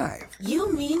survive.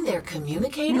 You mean they're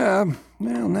communicating? Well,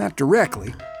 not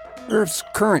directly. Earth's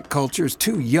current culture is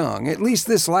too young, at least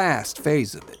this last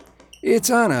phase of it.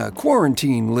 It's on a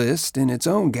quarantine list in its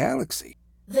own galaxy.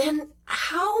 Then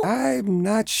how? I'm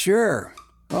not sure.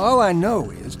 All I know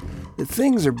is that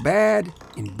things are bad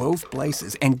in both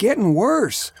places and getting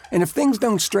worse. And if things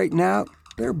don't straighten out,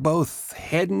 they're both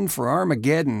heading for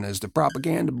Armageddon, as the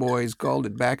propaganda boys called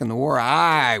it back in the war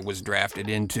I was drafted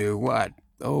into.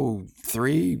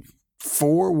 3,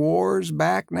 4 wars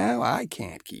back now? I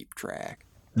can't keep track.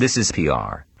 This is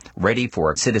PR, ready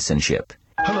for citizenship.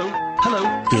 Hello.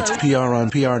 It's PR on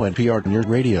PR and PR on your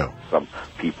radio. Some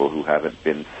people who haven't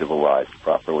been civilized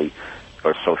properly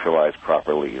or socialized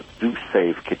properly do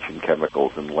save kitchen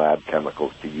chemicals and lab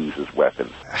chemicals to use as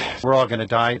weapons. We're all going to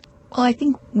die. Well, I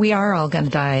think we are all going to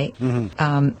die.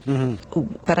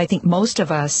 But I think most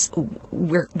of us,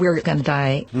 we're going to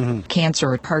die.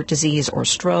 Cancer, heart disease, or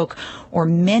stroke, or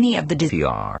many of the diseases.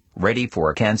 PR, ready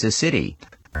for Kansas City.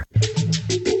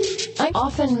 I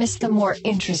often miss the more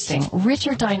interesting,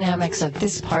 richer dynamics of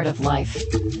this part of life.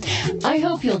 I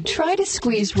hope you'll try to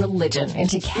squeeze religion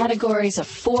into categories of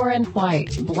for and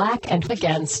white, black and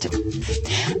against.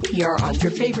 PR on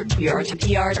your favorite PR to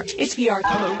PR. It's PR.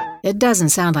 Hello. It doesn't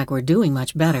sound like we're doing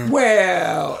much better.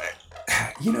 Well,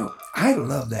 I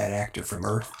love that actor from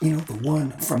Earth. The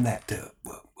one from that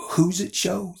Who's It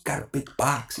show. He's got a big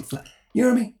box. You know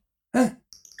what I mean? Huh?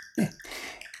 Yeah.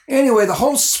 Anyway, the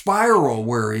whole spiral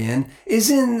we're in is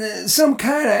in some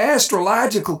kind of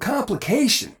astrological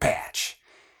complication patch.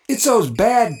 It's those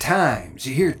bad times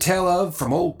you hear tell of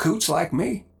from old coots like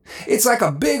me. It's like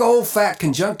a big old fat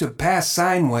conjunctive past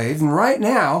sine wave, and right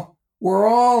now, we're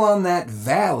all on that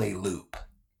valley loop.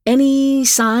 Any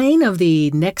sign of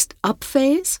the next up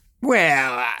phase?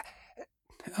 Well,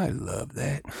 I love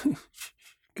that.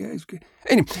 Guys,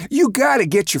 anyway, you gotta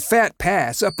get your fat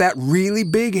pass up that really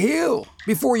big hill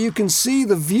before you can see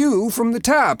the view from the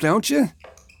top, don't you?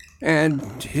 And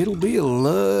it'll be a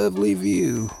lovely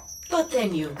view. But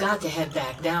then you've got to head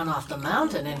back down off the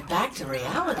mountain and back to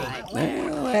reality.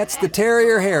 Well, that's the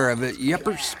terrier hair of it,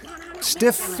 yuppers.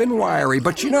 Stiff and wiry,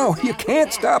 but you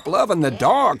can't stop loving the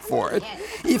dog for it.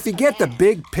 If you get the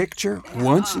big picture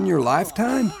once in your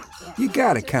lifetime, you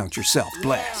gotta count yourself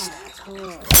blessed.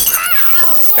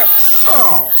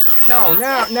 Oh, no,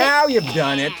 now you've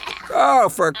done it. Oh,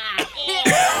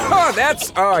 that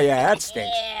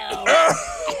stinks.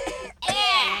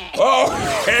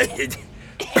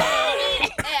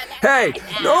 Hey,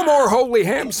 no more holy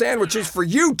ham sandwiches for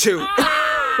you two.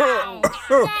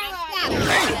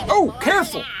 Oh,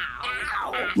 careful.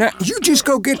 Now, you just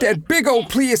go get that big old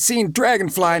Pliocene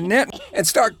dragonfly net and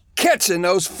start catching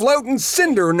those floating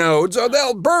cinder nodes, or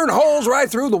they'll burn holes right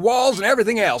through the walls and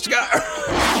everything else. Go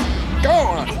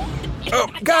on. Oh,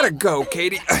 gotta go,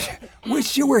 Katie.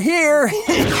 Wish you were here.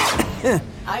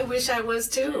 I wish I was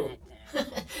too.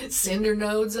 Cinder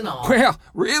nodes and all. Well,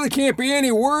 really can't be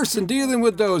any worse than dealing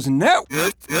with those net.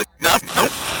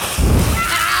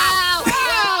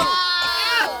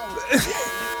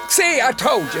 See, I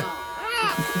told you.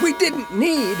 We didn't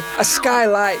need a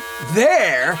skylight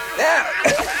there.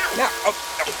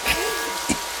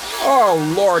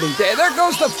 Oh, Lordy day, there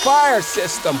goes the fire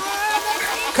system.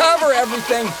 Cover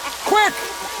everything, quick!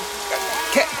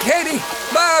 Katie,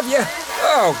 love you.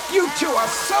 Oh, you two are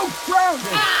so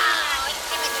grounded.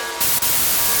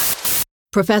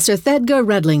 Professor Thedgar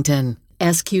Redlington,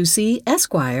 SQC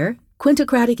Esquire,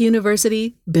 Quintocratic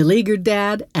University, beleaguered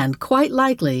dad, and quite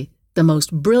likely the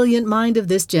most brilliant mind of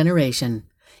this generation,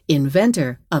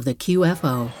 inventor of the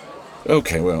QFO.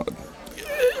 Okay, well,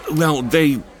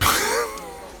 they...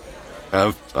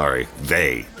 Oh, sorry,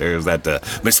 they. There's that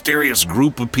mysterious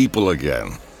group of people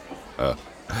again.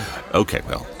 Okay,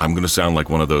 well, I'm going to sound like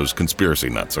one of those conspiracy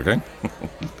nuts, okay?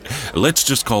 Let's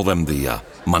just call them the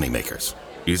moneymakers.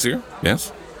 Easier?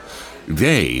 Yes?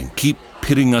 They keep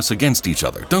pitting us against each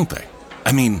other, don't they?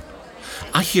 I mean,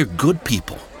 I hear good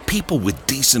people with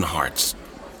decent hearts,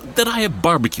 that I have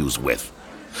barbecues with.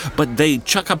 But they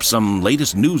chuck up some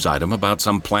latest news item about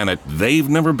some planet they've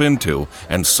never been to,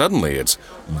 and suddenly it's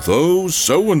those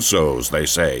so-and-sos, they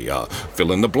say.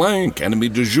 Fill in the blank, enemy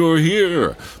du jour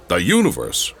here. The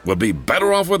universe would be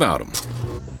better off without them.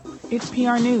 It's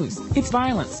PR News. It's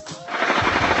violence.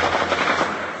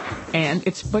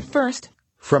 But first...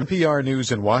 From PR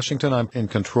News in Washington, I'm in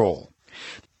control.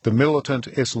 The militant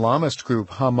Islamist group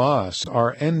Hamas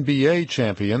are NBA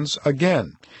champions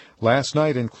again. Last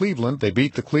night in Cleveland, they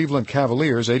beat the Cleveland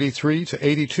Cavaliers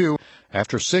 83-82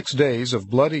 after 6 days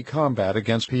of bloody combat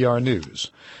against PR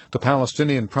News. The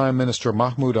Palestinian Prime Minister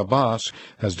Mahmoud Abbas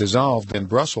has dissolved in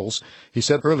Brussels. He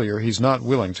said earlier he's not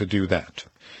willing to do that.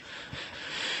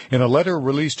 In a letter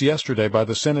released yesterday by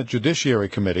the Senate Judiciary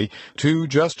Committee, 2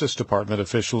 Justice Department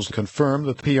officials confirmed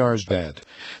that PR's bad.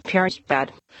 PR's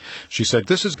bad. She said,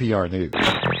 "This is PR News."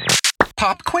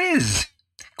 Pop quiz.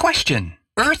 Question.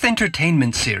 Earth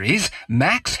Entertainment Series,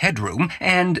 Max Headroom,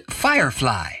 and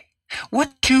Firefly.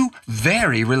 What 2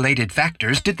 very related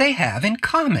factors did they have in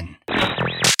common?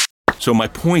 So my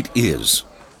point is,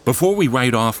 before we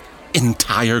write off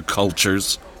entire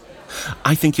cultures,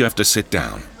 I think you have to sit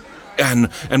down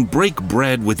and break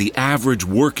bread with the average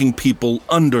working people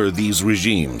under these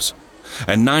regimes.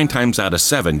 And 9 times out of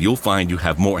 7, you'll find you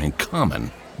have more in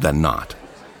common than not.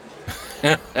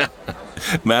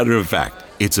 Matter of fact,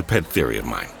 it's a pet theory of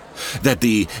mine, that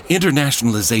the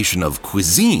internationalization of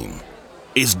cuisine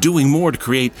is doing more to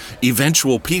create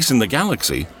eventual peace in the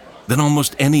galaxy than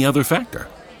almost any other factor.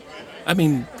 I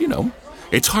mean,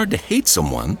 it's hard to hate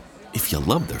someone if you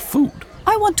love their food.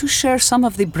 I want to share some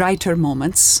of the brighter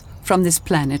moments from this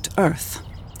planet Earth.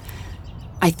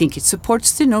 I think it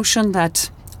supports the notion that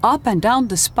up and down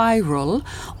the spiral,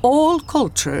 all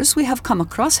cultures we have come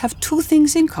across have 2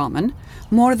 things in common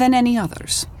more than any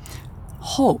others.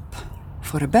 Hope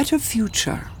for a better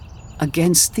future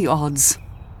against the odds,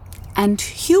 and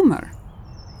humor,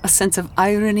 a sense of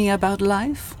irony about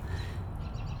life.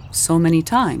 So many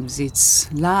times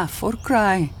it's laugh or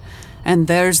cry, and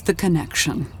there's the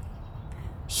connection.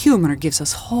 Humor gives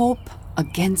us hope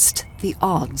against the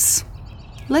odds.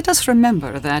 Let us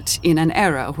remember that in an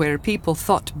era where people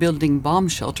thought building bomb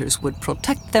shelters would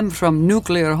protect them from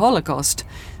nuclear holocaust,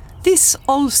 this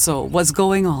also was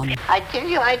going on. I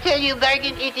tell you,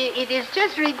 Bergen, it is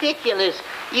just ridiculous,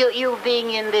 you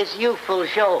being in this youthful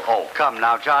show. Oh, come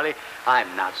now, Charlie.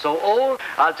 I'm not so old.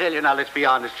 I'll tell you now, let's be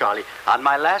honest, Charlie. On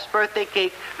my last birthday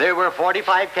cake, there were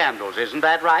 45 candles. Isn't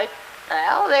that right?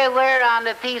 Well, they were on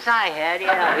the piece I had,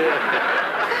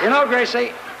 yeah. You know,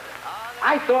 Gracie,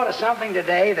 I thought of something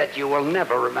today that you will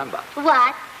never remember.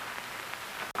 What?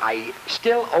 I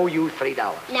still owe you $3.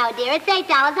 No, dear, it's $8.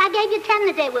 I gave you 10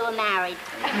 the day we were married.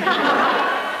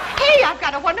 Hey, I've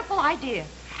got a wonderful idea.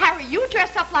 Harry, you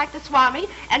dress up like the Swami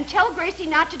and tell Gracie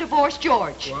not to divorce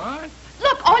George. What?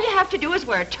 Look, all you have to do is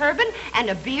wear a turban and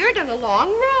a beard and a long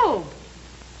robe.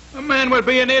 A man would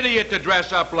be an idiot to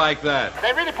dress up like that.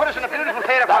 They really put us in a beautiful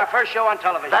theater for our first show on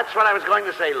television. That's what I was going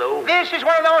to say, Lou. This is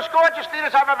one of the most gorgeous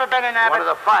theaters I've ever been in, Abbott. One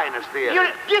of the finest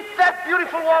theaters. Get that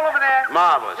beautiful wall over there.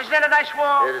 Marvelous. Isn't that a nice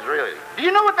wall? It is really. Do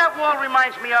you know what that wall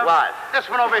reminds me of? What?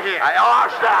 This one over here.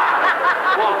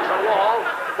 Stop. Wall's a wall.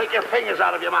 Take your fingers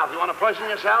out of your mouth. You want to poison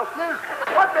yourself? No.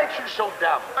 What makes you so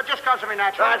dumb? But just because of me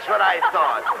natural. That's what I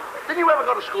thought. Didn't you ever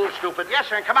go to school, stupid? Yes,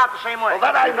 sir, and come out the same way.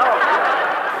 Well, that I know.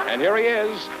 And here he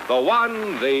is, the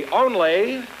one, the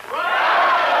only...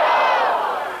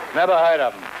 Never heard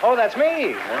of him. Oh, that's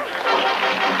me.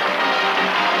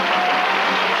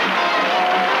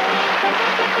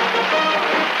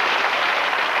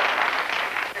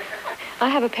 I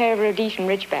have a pair of Rhodesian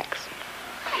Ridgebacks.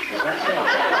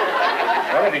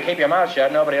 Well, if you keep your mouth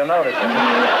shut, nobody will notice it.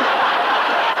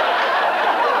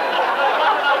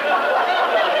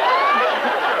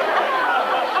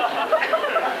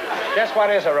 Guess what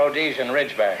is a Rhodesian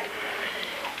Ridgeback?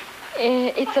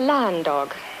 It's a lion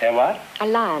dog. A what? A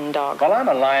lion dog. Well, I'm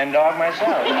a lion dog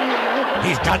myself.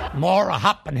 He's got more a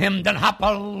hop in him than hop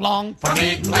along. From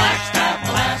eating blackstrap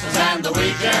molasses and the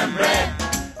wheat germ bread.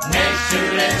 Makes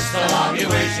you live so long you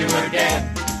wish you were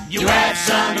dead. You add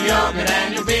some yogurt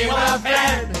and you'll be well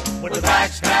fed. With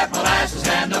blackstrap molasses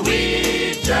and the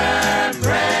wheat germ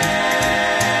bread.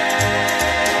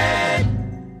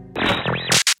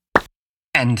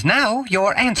 And now,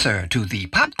 your answer to the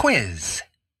pop quiz.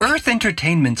 Earth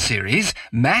Entertainment Series,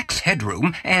 Max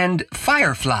Headroom, and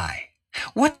Firefly.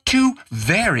 What two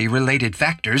very related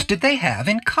factors did they have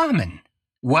in common?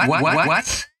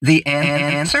 What's the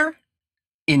answer?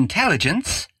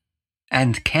 Intelligence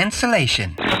and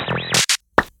cancellation.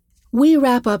 We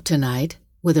wrap up tonight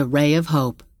with a ray of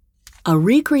hope. A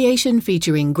recreation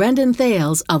featuring Brendan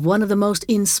Thales of one of the most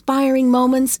inspiring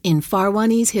moments in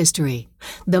Farwanee's history.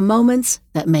 The moments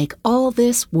that make all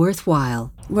this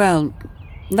worthwhile. Well,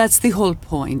 that's the whole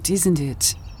point, isn't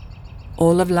it?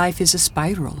 All of life is a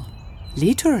spiral,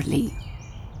 literally.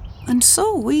 And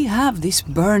so we have this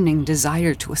burning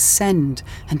desire to ascend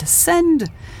and ascend.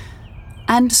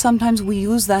 And sometimes we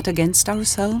use that against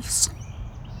ourselves.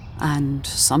 And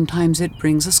sometimes it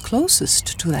brings us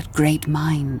closest to that great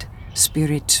mind,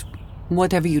 spirit,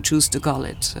 whatever you choose to call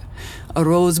it, a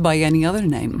rose by any other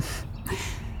name.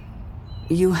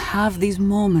 You have these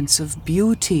moments of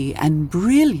beauty and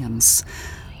brilliance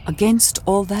against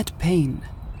all that pain,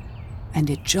 and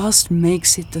it just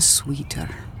makes it the sweeter.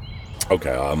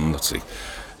 Okay, let's see.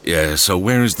 Yeah, so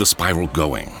where is the spiral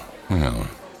going?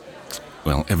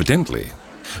 Well, evidently,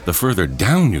 the further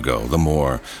down you go, the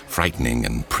more frightening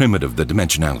and primitive the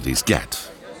dimensionalities get.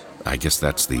 I guess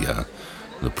that's the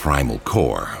primal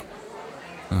core.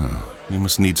 You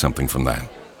must need something from that.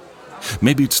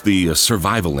 Maybe it's the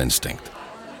survival instinct.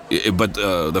 But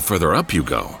the further up you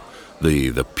go,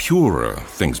 the purer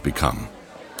things become.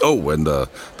 Oh, and the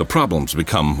problems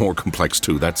become more complex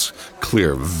too. That's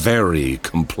clear, very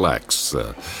complex.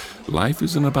 Life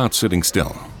isn't about sitting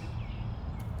still.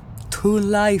 To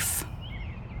life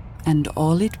and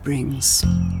all it brings.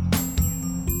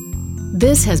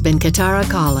 This has been Katara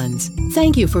Collins.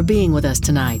 Thank you for being with us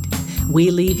tonight. We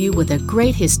leave you with a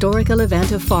great historical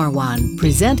event of Farwan,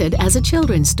 presented as a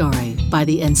children's story by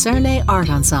the Enserne Art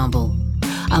Ensemble.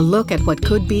 A look at what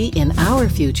could be in our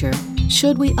future,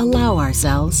 should we allow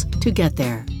ourselves to get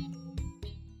there.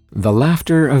 The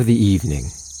laughter of the evening.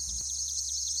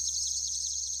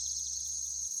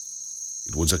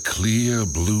 It was a clear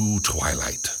blue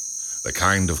twilight, the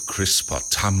kind of crisp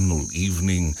autumnal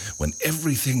evening when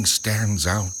everything stands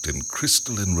out in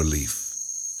crystalline relief.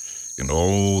 In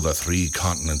all the 3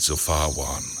 continents of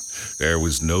Farwan, there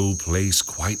was no place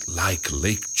quite like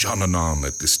Lake Jonanon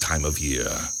at this time of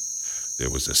year. There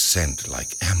was a scent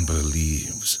like amber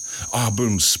leaves,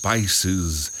 auburn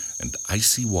spices, and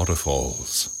icy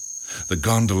waterfalls. The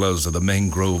gondolas of the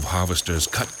mangrove harvesters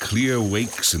cut clear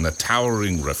wakes in the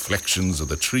towering reflections of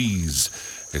the trees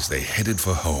as they headed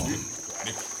for home.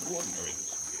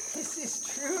 This is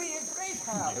truly a great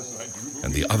house.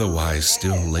 And the otherwise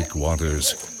still lake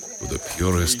waters were the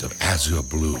purest of azure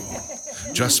blue,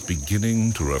 just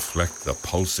beginning to reflect the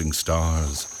pulsing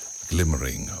stars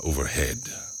glimmering overhead.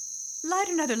 Light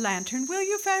another lantern, will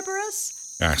you, Faberus?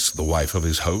 Asked the wife of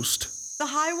his host. The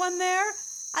high one there?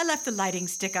 I left the lighting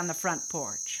stick on the front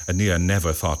porch. Ania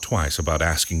never thought twice about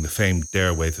asking the famed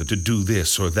Darewather to do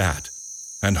this or that.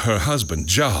 And her husband,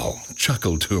 Jal,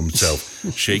 chuckled to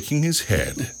himself, shaking his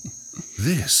head.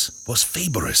 This was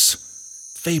Faberus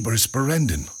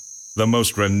Berendon, the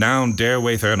most renowned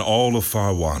Darewather in all of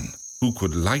Farwan. who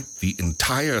could light the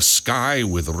entire sky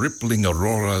with rippling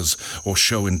auroras or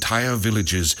show entire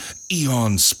villages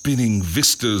eon-spinning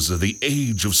vistas of the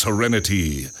age of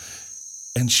serenity.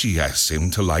 And she asked him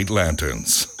to light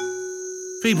lanterns.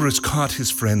 Phoebus caught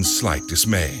his friend's slight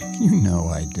dismay. You know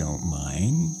I don't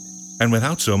mind. And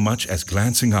without so much as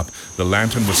glancing up, the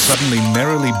lantern was suddenly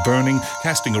merrily burning,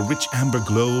 casting a rich amber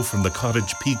glow from the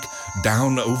cottage peak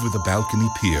down over the balcony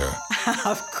pier.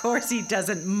 Of course he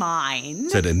doesn't mind,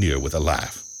 said Aenir with a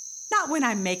laugh. Not when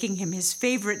I'm making him his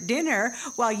favorite dinner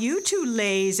while you two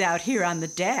laze out here on the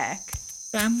deck.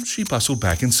 And she bustled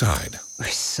back inside. We're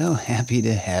so happy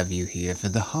to have you here for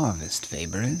the harvest,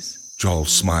 Phoebus. Joel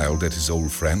smiled at his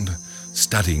old friend,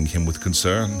 studying him with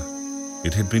concern.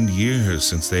 It had been years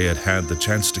since they had had the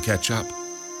chance to catch up.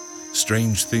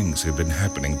 Strange things had been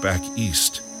happening back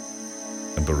east,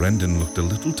 and Berendon looked a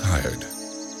little tired.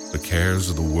 The cares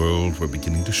of the world were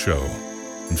beginning to show,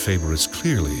 and Phoebus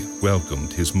clearly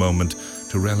welcomed his moment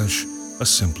to relish a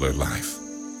simpler life.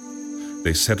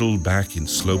 They settled back in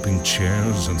sloping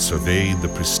chairs and surveyed the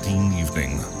pristine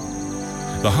evening.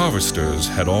 The harvesters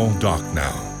had all docked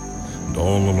now, and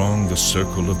all along the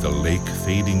circle of the lake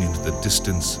fading into the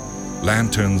distance,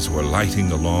 lanterns were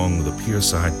lighting along the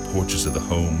pierside porches of the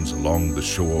homes along the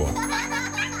shore.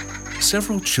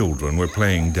 Several children were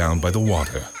playing down by the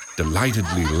water,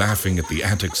 delightedly laughing at the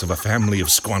antics of a family of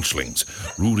squanchlings,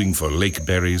 rooting for lake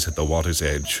berries at the water's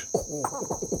edge.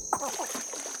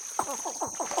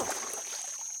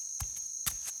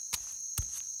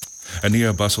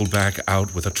 Aenir bustled back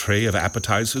out with a tray of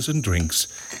appetizers and drinks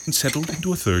and settled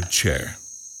into a third chair.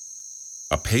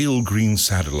 A pale green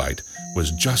satellite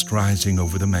was just rising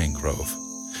over the mangrove,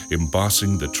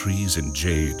 embossing the trees in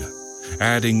jade,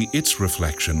 adding its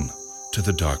reflection to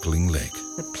the darkling lake.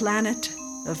 The planet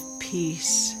of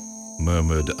peace,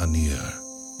 murmured Aenir.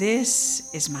 This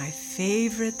is my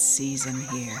favorite season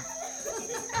here.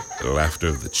 The laughter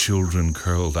of the children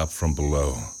curled up from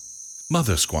below.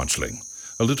 Mother Squanchling,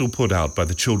 a little put out by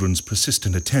the children's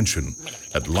persistent attention,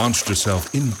 had launched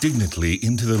herself indignantly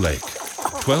into the lake.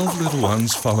 12 little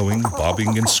ones following,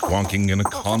 bobbing and squonking in a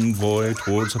convoy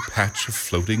towards a patch of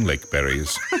floating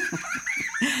lakeberries.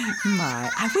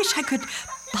 My, I wish I could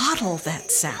bottle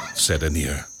that sound, said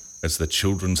Aenir, as the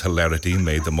children's hilarity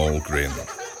made them all grin.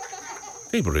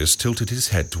 Phoebus tilted his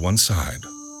head to one side.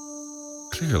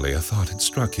 Clearly a thought had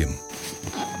struck him.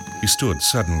 He stood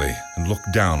suddenly and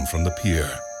looked down from the pier.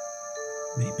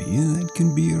 Maybe that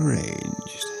can be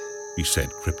arranged, he said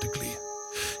cryptically.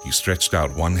 He stretched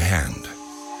out one hand,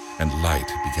 and light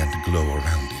began to glow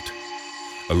around it.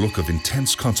 A look of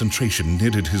intense concentration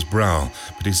knitted his brow,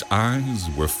 but his eyes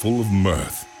were full of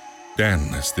mirth.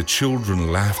 Then, as the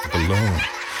children laughed below,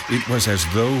 it was as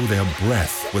though their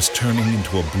breath was turning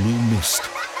into a blue mist,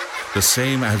 the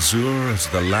same azure as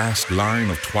the last line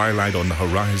of twilight on the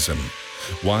horizon.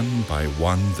 One by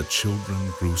one, the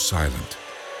children grew silent,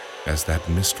 as that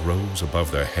mist rose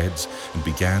above their heads and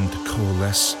began to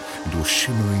coalesce into a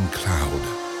shimmering cloud.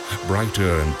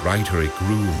 Brighter and brighter it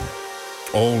grew.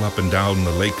 All up and down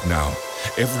the lake now,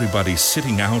 everybody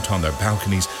sitting out on their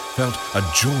balconies felt a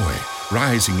joy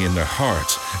rising in their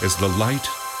hearts as the light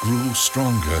grew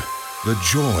stronger. The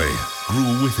joy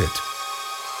grew with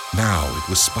it. Now it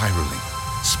was spiraling,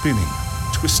 spinning,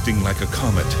 twisting like a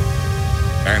comet.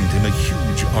 And in a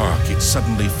huge arc, it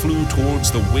suddenly flew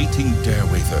towards the waiting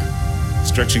Darewather.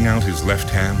 Stretching out his left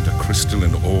hand, a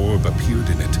crystalline orb appeared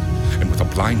in it, and with a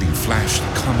blinding flash,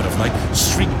 the comet of light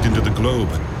streaked into the globe.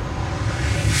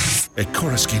 It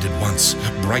coruscated once,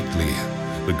 brightly.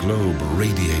 The globe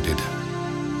radiated.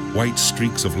 White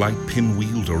streaks of light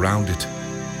pinwheeled around it.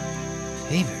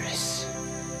 Phoebus,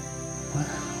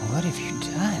 what have you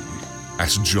done?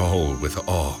 Asked Joel with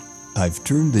awe. I've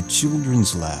turned the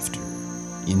children's laughter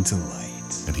into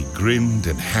light. And he grinned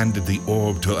and handed the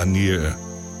orb to Aenir,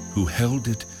 who held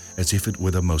it as if it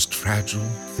were the most fragile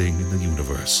thing in the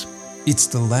universe. It's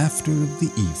the laughter of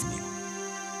the evening.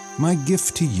 My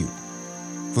gift to you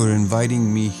for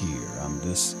inviting me here on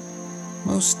this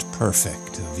most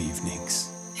perfect of evenings.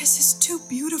 This is too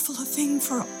beautiful a thing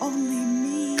for only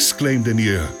me, exclaimed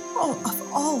Aenir. Oh,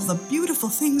 of all the beautiful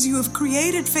things you have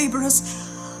created, Phoebus,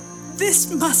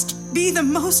 this must be the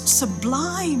most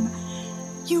sublime.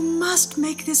 You must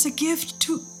make this a gift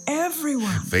to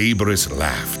everyone. Phoebus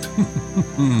laughed.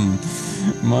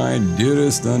 My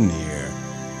dearest Aenir,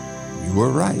 you were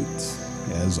right,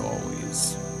 as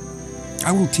always.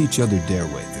 I will teach other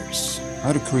Darewathers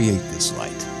how to create this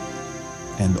light,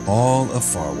 and all of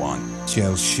Farwan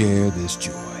shall share this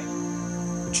joy.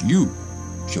 But you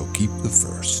shall keep the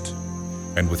first.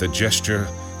 And with a gesture,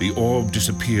 the orb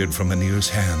disappeared from Aenir's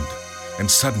hand, and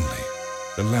suddenly,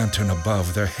 The lantern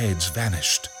above their heads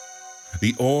vanished.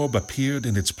 The orb appeared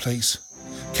in its place,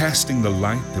 casting the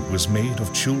light that was made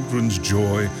of children's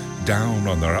joy down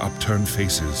on their upturned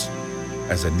faces,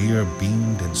 as Anir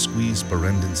beamed and squeezed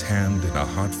Berendon's hand in a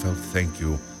heartfelt thank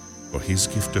you for his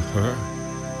gift to her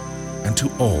and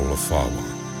to all of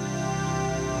Farwan.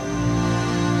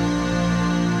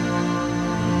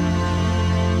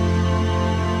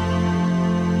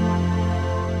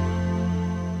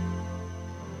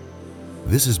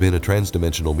 This has been a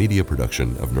transdimensional media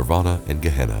production of Nirvana and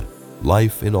Gehenna,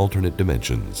 Life in Alternate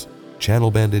Dimensions,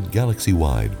 channel-banded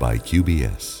galaxy-wide by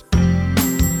QBS.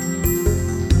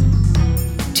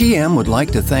 TM would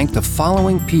like to thank the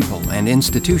following people and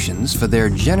institutions for their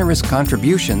generous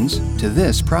contributions to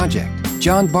this project.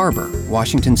 John Barber,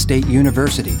 Washington State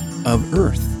University, of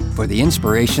Earth, for the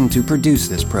inspiration to produce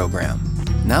this program.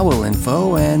 Nowell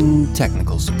Info and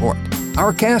technical support.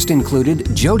 Our cast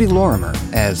included Jody Lorimer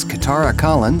as Katara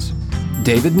Collins,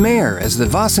 David Mayer as the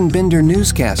Vassenbinder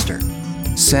newscaster,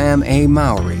 Sam A.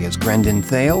 Mowry as Brendan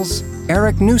Thales,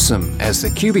 Eric Newsom as the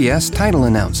QBS title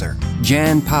announcer,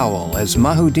 Jan Powell as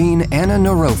Mahudeen Anna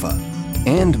Norova,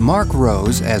 and Mark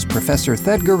Rose as Professor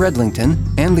Thedgar Redlington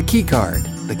and the Keycard,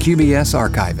 the QBS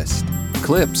archivist.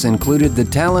 Clips included the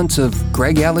talents of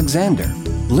Greg Alexander,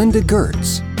 Linda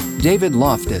Gertz, David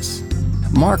Loftus,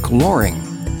 Mark Loring,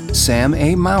 Sam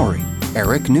A. Mowry,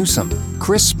 Eric Newsom,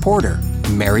 Chris Porter,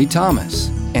 Mary Thomas,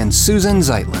 and Susan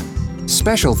Zeitlin.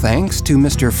 Special thanks to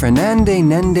Mr. Fernande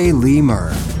Nende Lee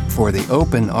Murr for the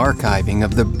open archiving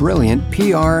of the brilliant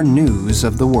PR news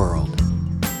of the world.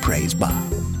 Praise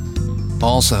Bob.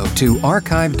 Also to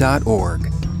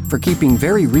archive.org for keeping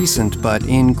very recent but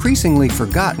increasingly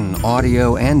forgotten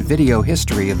audio and video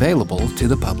history available to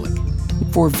the public.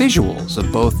 For visuals of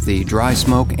both the Dry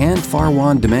Smoke and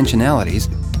Farwan dimensionalities,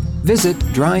 visit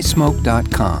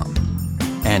drysmoke.com.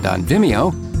 And on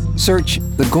Vimeo, search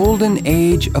The Golden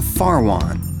Age of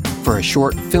Farwan for a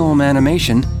short film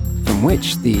animation from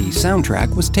which the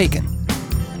soundtrack was taken.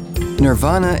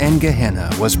 Nirvana and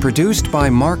Gehenna was produced by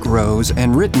Mark Rose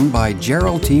and written by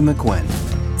Gerald T. McQuinn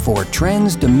for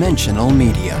Transdimensional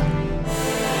Media.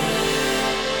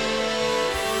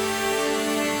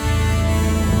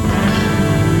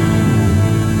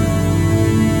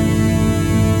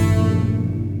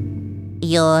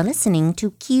 You're listening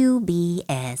to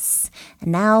QBS,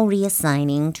 now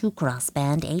reassigning to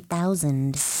Crossband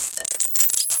 8000.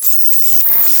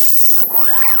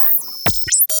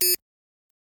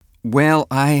 Well,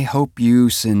 I hope you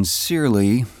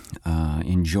sincerely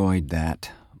enjoyed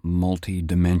that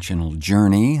multi-dimensional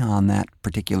journey on that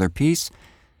particular piece,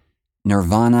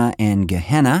 Nirvana and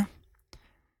Gehenna.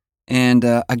 And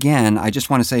again, I just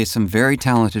want to say some very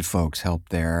talented folks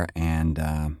helped there, and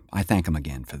I thank them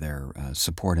again for their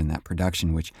support in that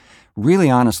production, which really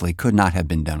honestly could not have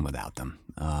been done without them.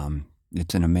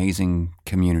 It's an amazing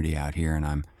community out here, and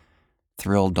I'm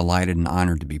thrilled, delighted, and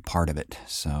honored to be part of it.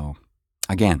 So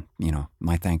again,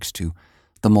 my thanks to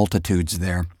the multitudes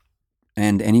there.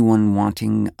 And anyone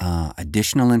wanting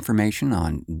additional information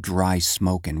on Dry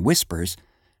Smoke and Whispers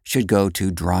should go to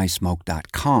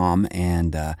drysmoke.com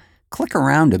and click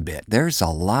around a bit. There's a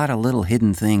lot of little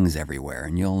hidden things everywhere,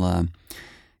 and you'll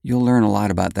learn a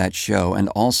lot about that show and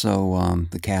also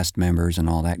the cast members and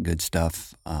all that good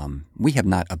stuff. We have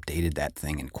not updated that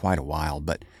thing in quite a while,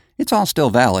 but it's all still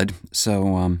valid,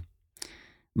 so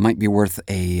might be worth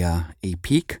a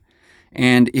peek.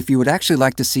 And if you would actually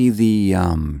like to see the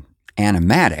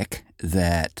animatic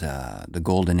that the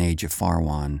Golden Age of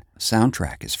Farwan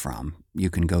soundtrack is from, you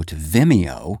can go to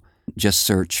Vimeo, just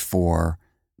search for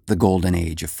The Golden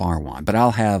Age of Farwan. But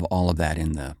I'll have all of that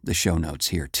in the show notes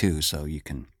here too, so you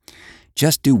can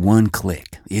just do one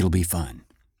click. It'll be fun.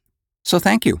 So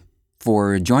thank you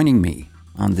for joining me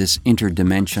on this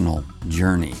interdimensional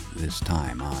journey this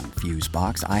time on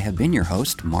FuseBox. I have been your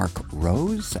host, Mark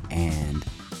Rose, and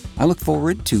I look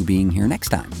forward to being here next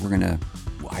time.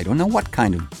 I don't know what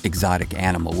kind of exotic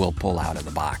animal we'll pull out of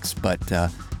the box, but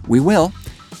we will.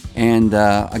 And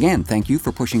again, thank you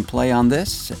for pushing play on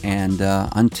this, and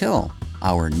until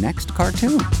our next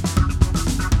cartoon.